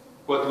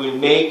 What will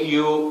make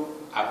you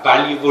a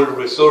valuable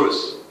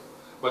resource,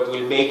 what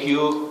will make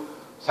you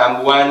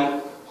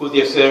someone who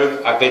deserves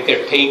a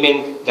better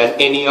payment than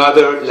any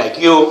other like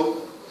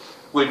you,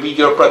 will be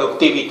your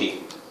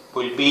productivity,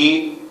 will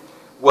be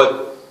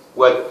what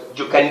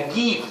you can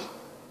give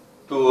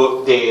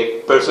to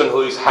the person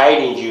who is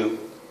hiring you,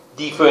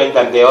 different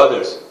than the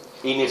others.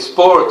 In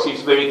sports,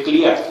 it's very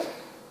clear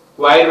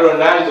why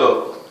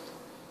Ronaldo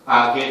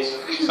gets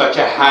such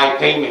a high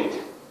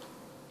payment,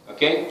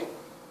 okay?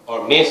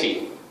 Or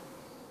Messi,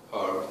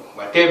 or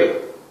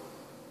whatever,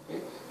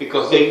 okay?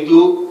 Because they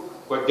do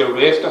what the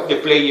rest of the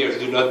players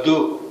do not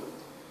do.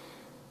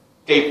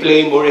 They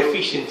play more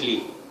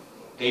efficiently.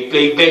 They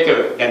play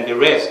better than the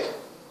rest.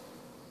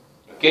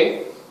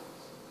 Okay?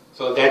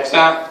 So that's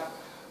a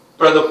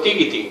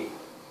productivity.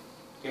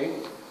 Okay?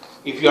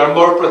 If you are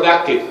more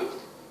productive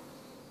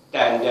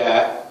than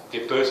the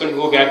person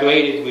who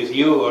graduated with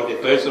you or the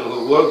person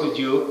who worked with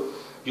you,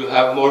 you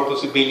have more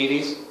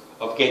possibilities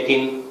of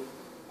getting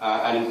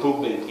an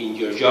improvement in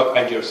your job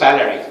and your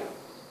salary.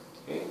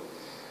 Okay?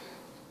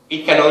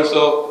 It can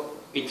also,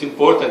 it's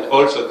important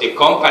also, the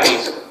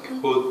companies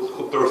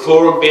who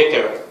perform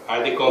better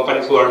are the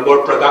companies who are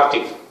more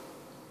productive.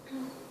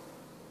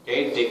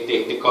 Okay?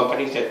 The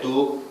companies that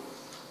do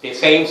the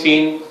same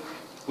thing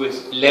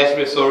with less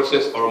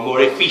resources or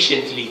more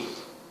efficiently.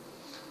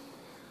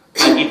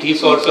 And it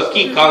is also a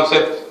key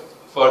concept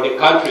for the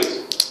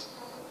countries.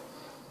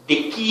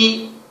 The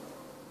key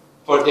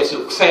for the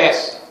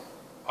success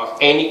of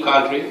any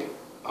country's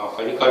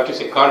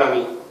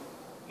economy,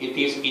 it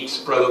is its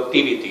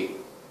productivity.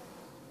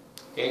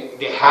 Okay?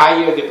 The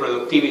higher the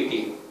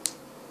productivity,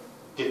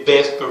 the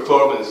best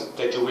performance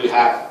that you will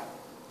have.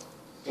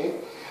 Okay?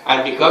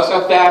 And because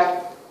of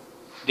that,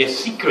 the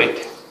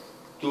secret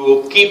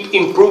to keep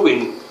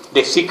improving,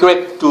 the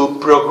secret to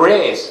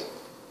progress,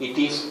 it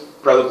is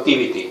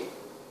productivity.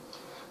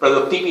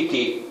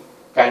 Productivity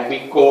can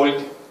be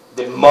called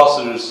the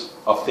muscles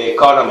of the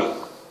economy.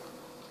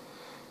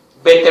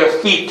 Better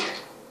fit,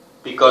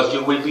 because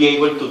you will be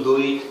able to do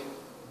it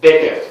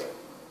better.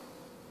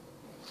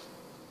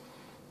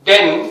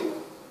 Then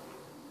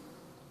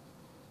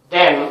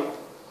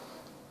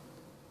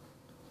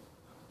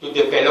to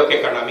develop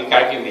economic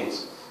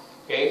arguments.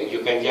 Okay? You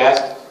can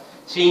just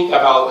think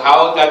about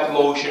how that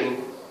motion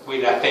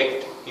will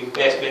affect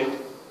investment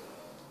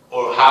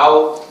or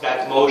how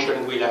that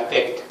motion will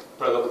affect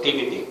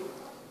productivity.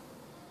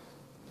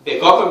 The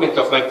government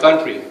of my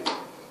country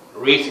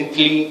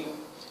recently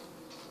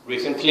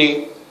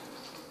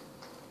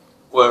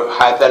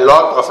had a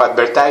lot of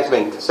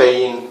advertisement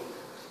saying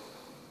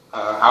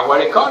our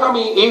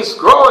economy is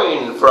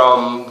growing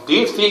from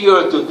this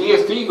figure to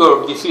this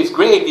figure, this is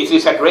great, this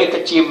is a great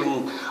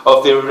achievement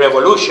of the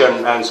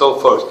revolution, and so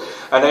forth.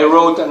 And I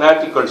wrote an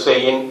article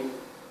saying,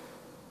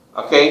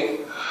 okay,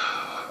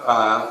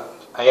 I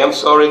am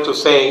sorry to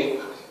say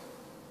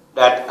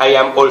that I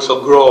am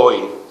also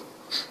growing.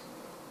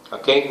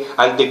 Okay?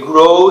 And the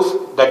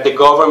growth that the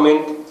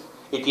government,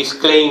 it is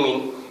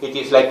claiming, it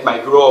is like my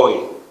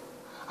growing.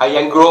 I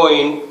am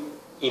growing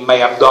in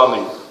my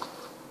abdomen.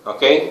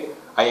 Okay?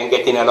 I am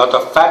getting a lot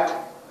of fat.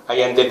 I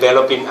am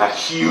developing a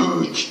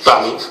huge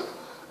tummy.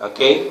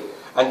 Okay?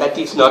 And that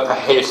is not a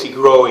healthy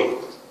growing.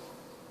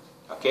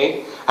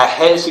 Okay? A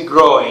healthy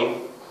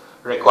growing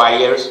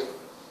requires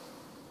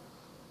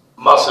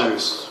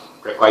muscles,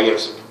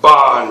 requires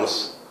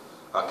bones.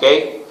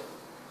 Okay?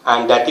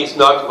 And that is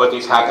not what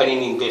is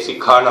happening in this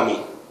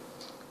economy.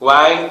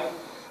 Why?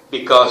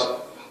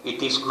 Because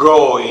it is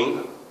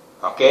growing,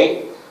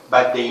 okay?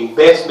 But the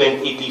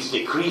investment, it is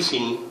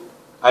decreasing,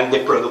 and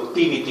the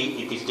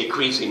productivity, it is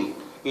decreasing.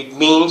 It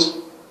means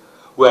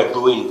we are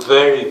doing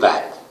very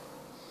bad.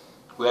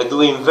 We are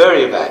doing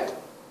very bad.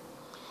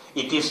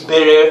 It is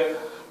better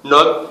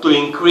not to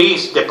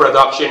increase the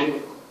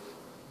production,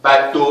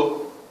 but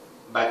to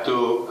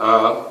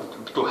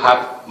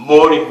have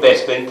more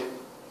investment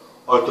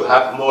or to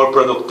have more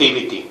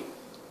productivity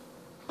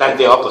than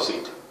the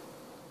opposite.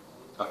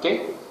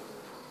 Okay?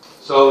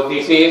 So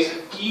this is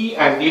key,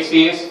 and this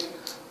is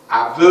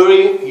a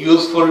very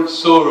useful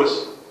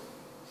source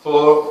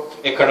for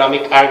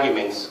economic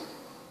arguments.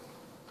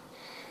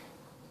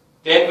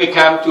 Then we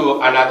come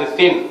to another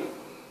thing,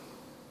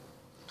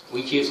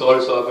 which is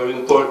also a very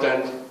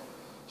important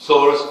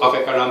source of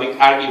economic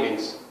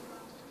arguments.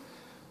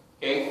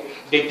 Okay?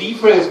 The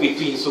difference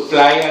between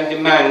supply and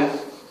demand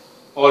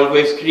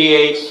always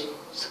creates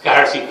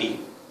scarcity.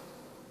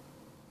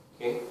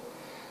 Okay?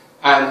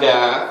 And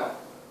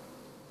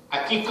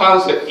a key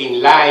concept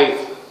in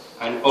life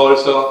and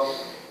also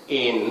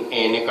in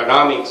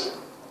economics,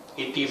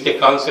 it is the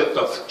concept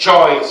of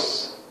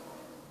choice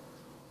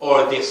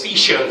or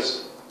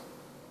decisions.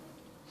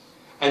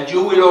 And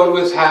you will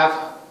always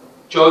have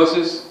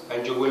choices,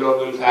 and you will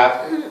always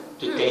have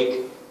to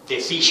take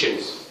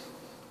decisions.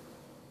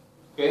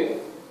 Okay?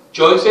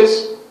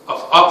 Choices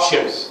of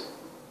options.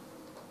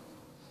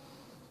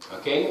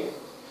 Okay?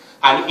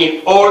 And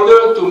in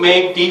order to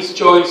make these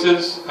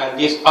choices and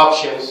these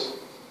options,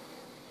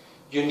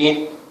 you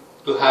need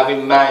to have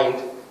in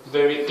mind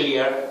very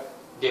clear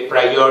the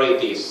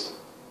priorities.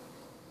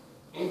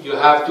 And you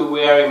have to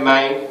bear in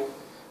mind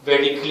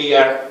very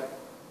clear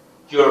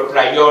your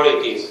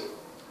priorities.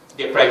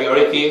 The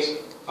priorities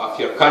of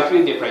your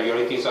country, the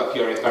priorities of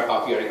your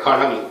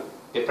economy,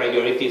 the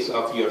priorities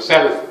of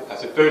yourself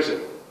as a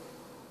person.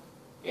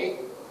 Okay?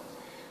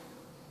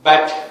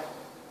 But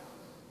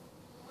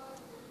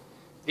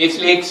this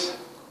leads,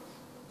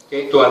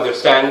 okay, to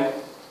understand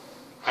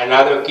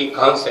another key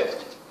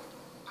concept.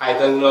 I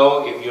don't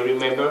know if you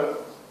remember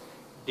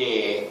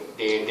the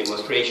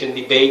demonstration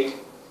debate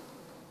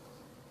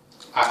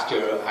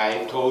after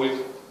I told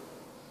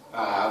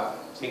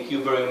thank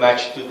you very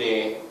much to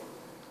the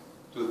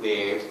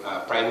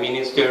Prime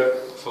Minister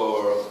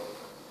for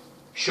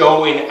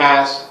showing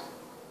us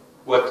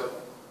what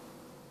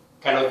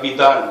cannot be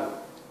done,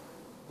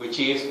 which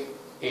is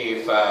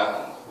if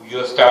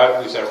you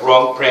start with a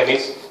wrong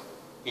premise,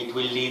 it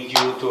will lead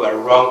you to a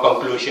wrong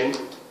conclusion.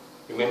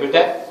 Remember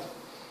that?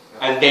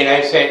 And then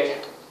I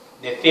said,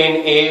 the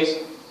thing is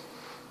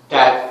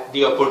that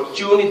the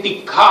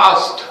opportunity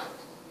cost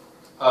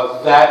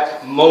of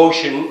that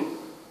motion,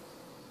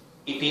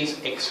 it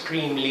is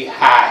extremely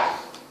high.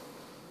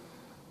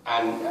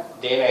 And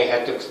then I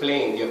had to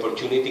explain the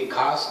opportunity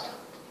cost.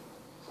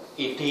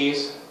 It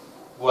is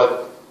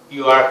what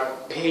you are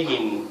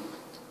paying,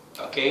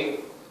 okay,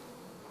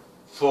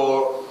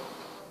 for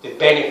the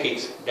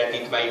benefits that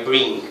it might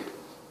bring.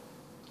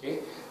 Okay?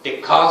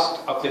 The cost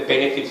of the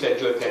benefits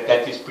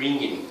that is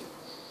bringing.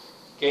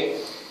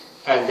 Okay?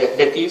 And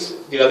that is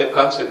the other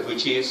concept,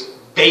 which is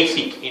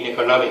basic in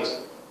economics.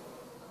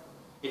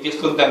 It is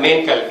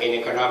fundamental in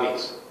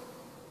economics,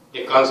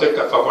 the concept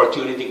of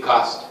opportunity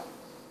cost.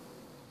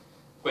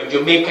 When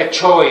you make a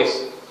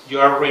choice, you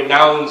are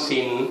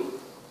renouncing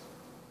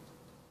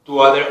to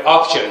other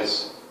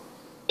options.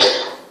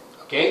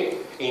 Okay?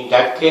 In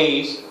that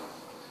case,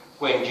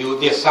 when you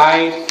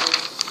decide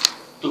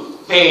to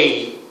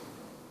pay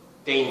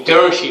the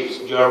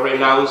internships, you are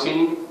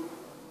renouncing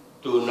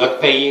to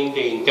not paying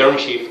the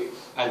internship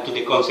and to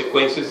the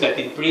consequences that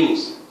it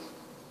brings.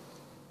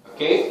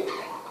 Okay?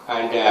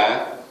 And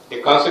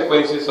the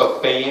consequences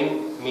of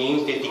paying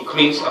means the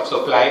decrease of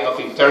supply of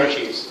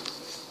internships.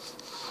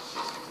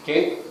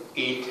 Okay?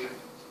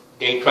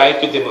 They try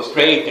to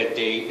demonstrate that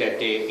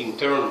the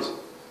interns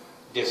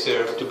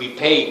deserve to be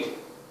paid.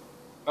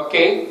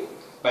 Okay?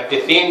 But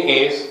the thing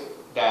is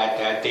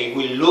that they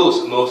will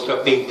lose most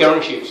of the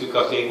internships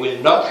because they will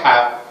not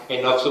have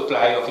enough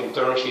supply of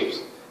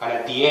internships. And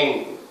at the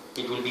end,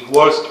 it will be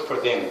worse for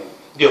them.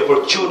 The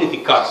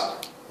opportunity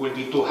cost will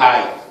be too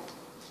high.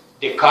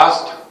 The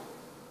cost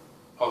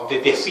of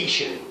the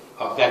decision,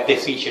 of that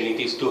decision, it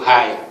is too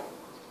high.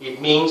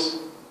 It means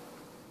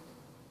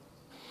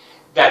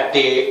that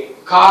the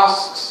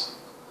costs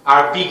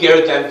are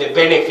bigger than the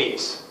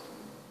benefits.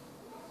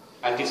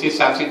 And this is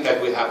something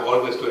that we have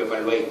always to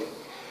evaluate.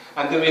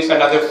 And there is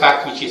another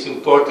fact which is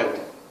important.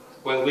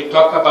 When we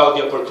talk about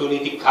the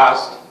opportunity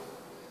cost,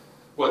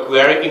 what we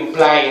are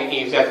implying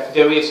is that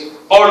there is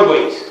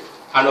always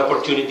an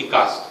opportunity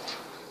cost.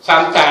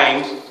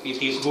 Sometimes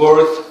it is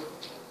worth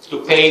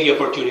to pay the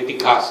opportunity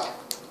cost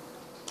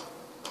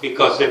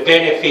because the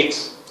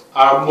benefits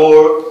are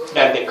more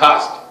than the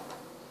cost.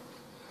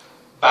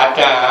 But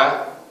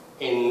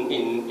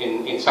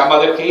in some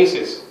other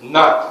cases,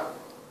 not.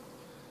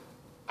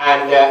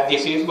 And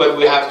this is what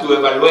we have to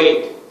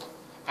evaluate.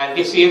 And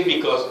this is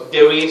because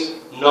there is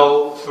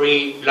no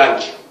free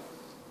lunch.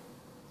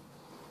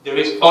 There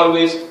is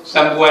always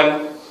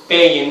someone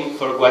paying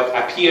for what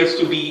appears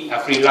to be a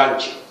free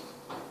lunch.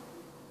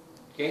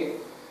 Okay?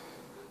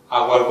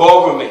 Our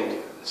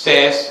government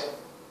says,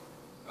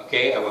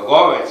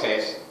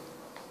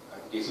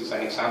 this is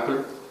an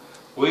example,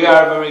 we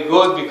are very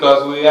good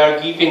because we are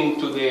giving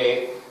to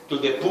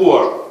the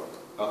poor,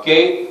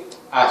 okay,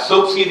 a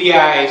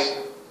subsidized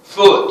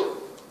food.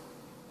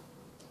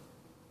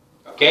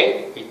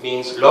 Okay? It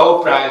means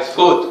low price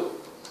food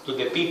to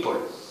the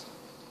people.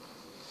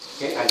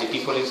 Okay? And the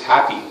people is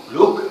happy.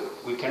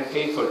 Look, we can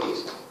pay for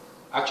this.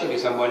 Actually,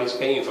 someone is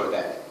paying for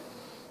that.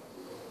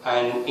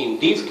 And in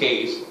this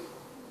case,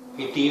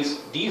 it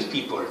is these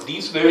people,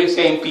 these very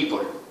same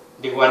people,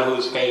 the one who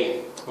is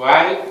paying.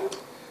 Why?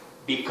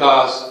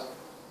 Because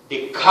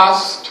the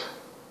cost,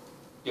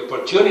 the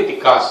opportunity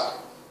cost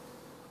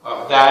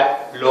of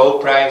that low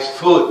price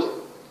food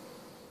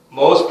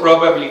most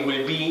probably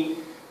will be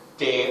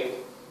the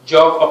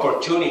job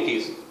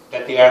opportunities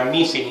that they are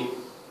missing,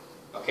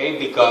 okay,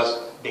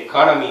 because the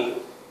economy,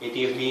 it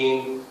is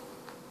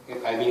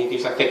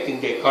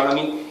affecting the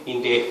economy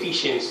in the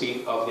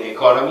efficiency of the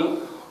economy,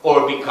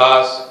 or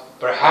because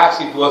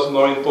perhaps it was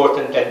more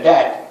important than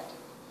that,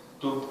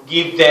 to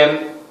give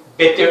them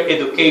better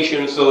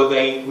education so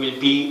they will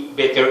be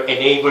better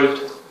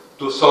enabled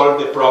to solve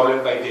the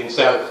problem by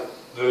themselves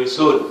very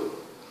soon.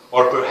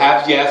 Or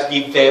perhaps just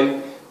give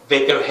them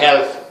better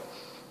health,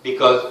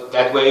 because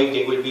that way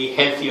they will be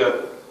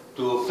healthier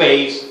to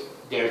face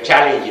their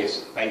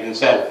challenges by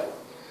themselves.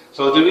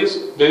 So there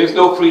is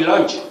no free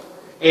lunch.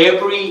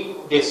 Every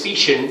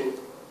decision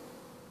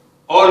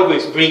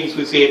always brings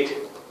with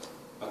it,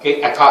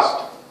 okay, a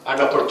cost, an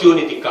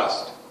opportunity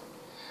cost.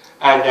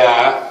 And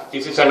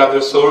this is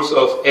another source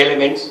of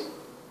elements,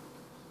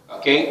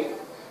 okay,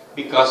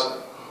 because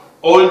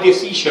all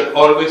decision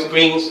always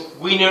brings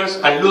winners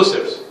and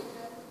losers.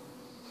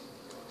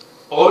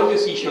 All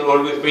decision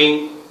always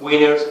bring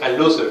winners and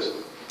losers.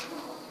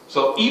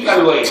 So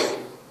evaluate.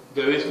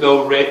 There is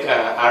no red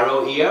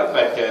arrow here,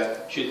 but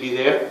should be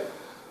there.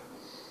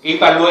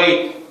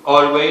 Evaluate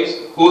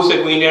always who's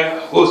a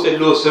winner, who's a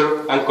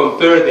loser, and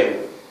compare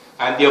them.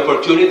 And the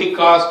opportunity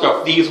cost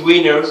of these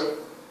winners,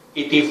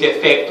 it is the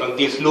effect on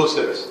these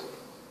losers.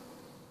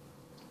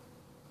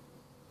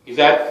 Is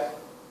that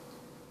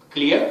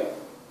clear?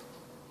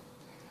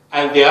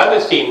 And the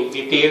other thing,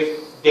 it is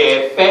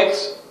the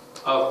effects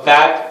of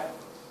that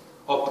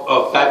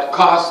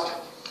cost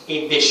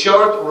in the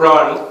short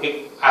run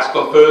as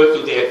compared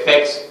to the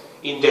effects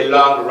in the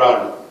long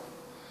run.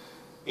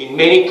 In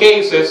many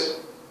cases,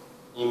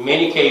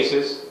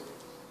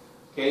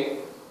 okay,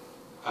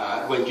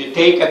 when you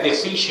take a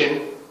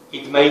decision,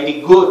 it may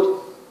be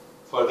good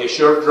for the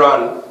short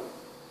run,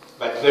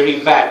 but very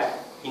bad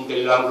in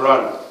the long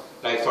run.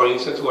 Like for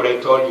instance, what I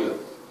told you,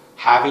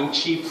 having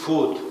cheap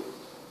food,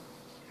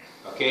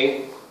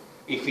 okay,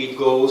 if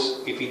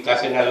it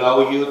doesn't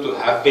allow you to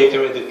have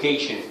better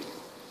education,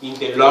 in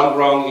the long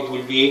run it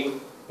will be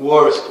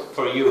worse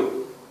for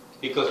you,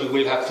 because you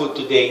will have food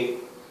today,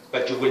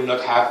 but you will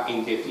not have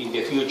in the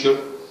future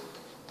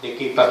the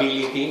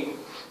capability,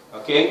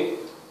 okay,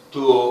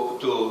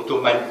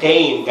 to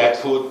maintain that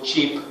food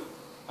cheap,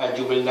 and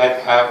you will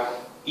not have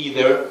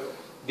either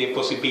the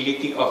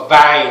possibility of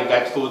buying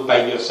that food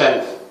by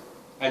yourself,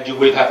 and you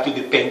will have to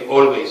depend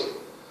always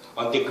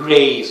on the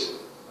grace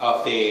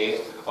of the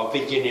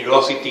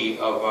generosity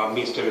of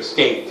Mr.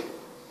 State.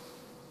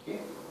 Okay?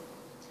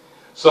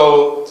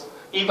 So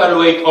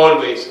evaluate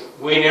always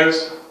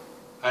winners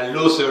and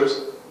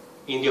losers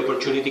in the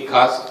opportunity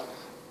cost.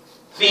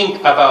 Think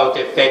about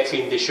effects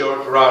in the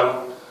short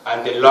run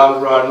and the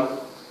long run,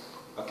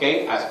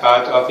 okay, as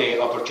part of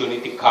the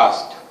opportunity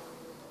cost.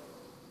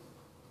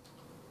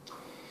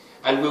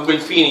 And we will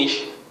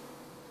finish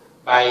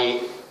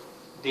by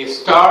the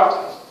start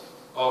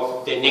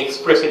of the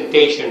next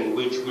presentation,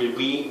 which will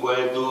be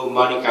where do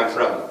money come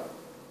from.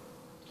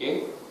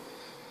 Okay?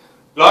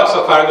 Lots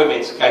of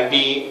arguments can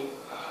be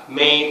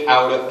made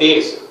out of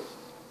this,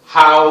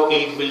 how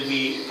it will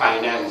be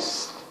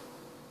financed,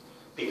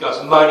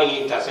 because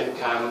money doesn't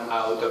come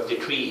out of the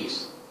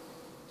trees.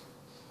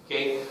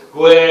 Okay?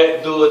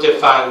 Where do the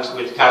funds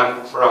will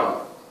come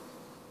from?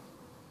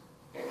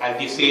 And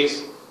this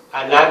is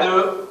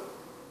another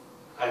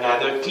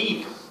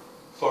tip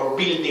for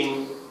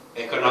building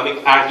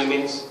economic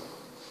arguments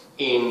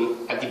in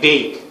a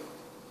debate.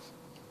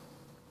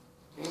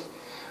 Okay?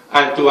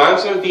 And to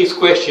answer these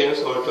questions,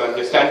 or to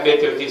understand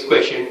better this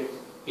question,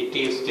 it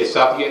is the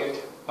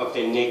subject of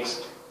the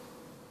next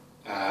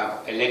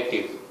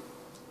elective,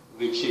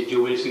 which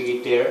you will see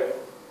it there.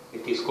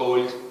 It is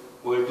called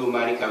Where Do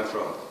Money Come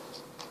From?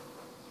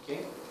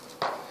 Okay?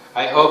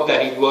 I hope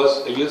that it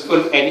was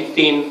useful.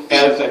 Anything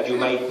else that you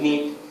might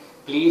need,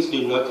 please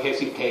do not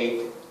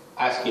hesitate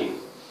asking.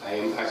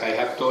 As I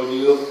have told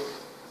you,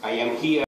 I am here.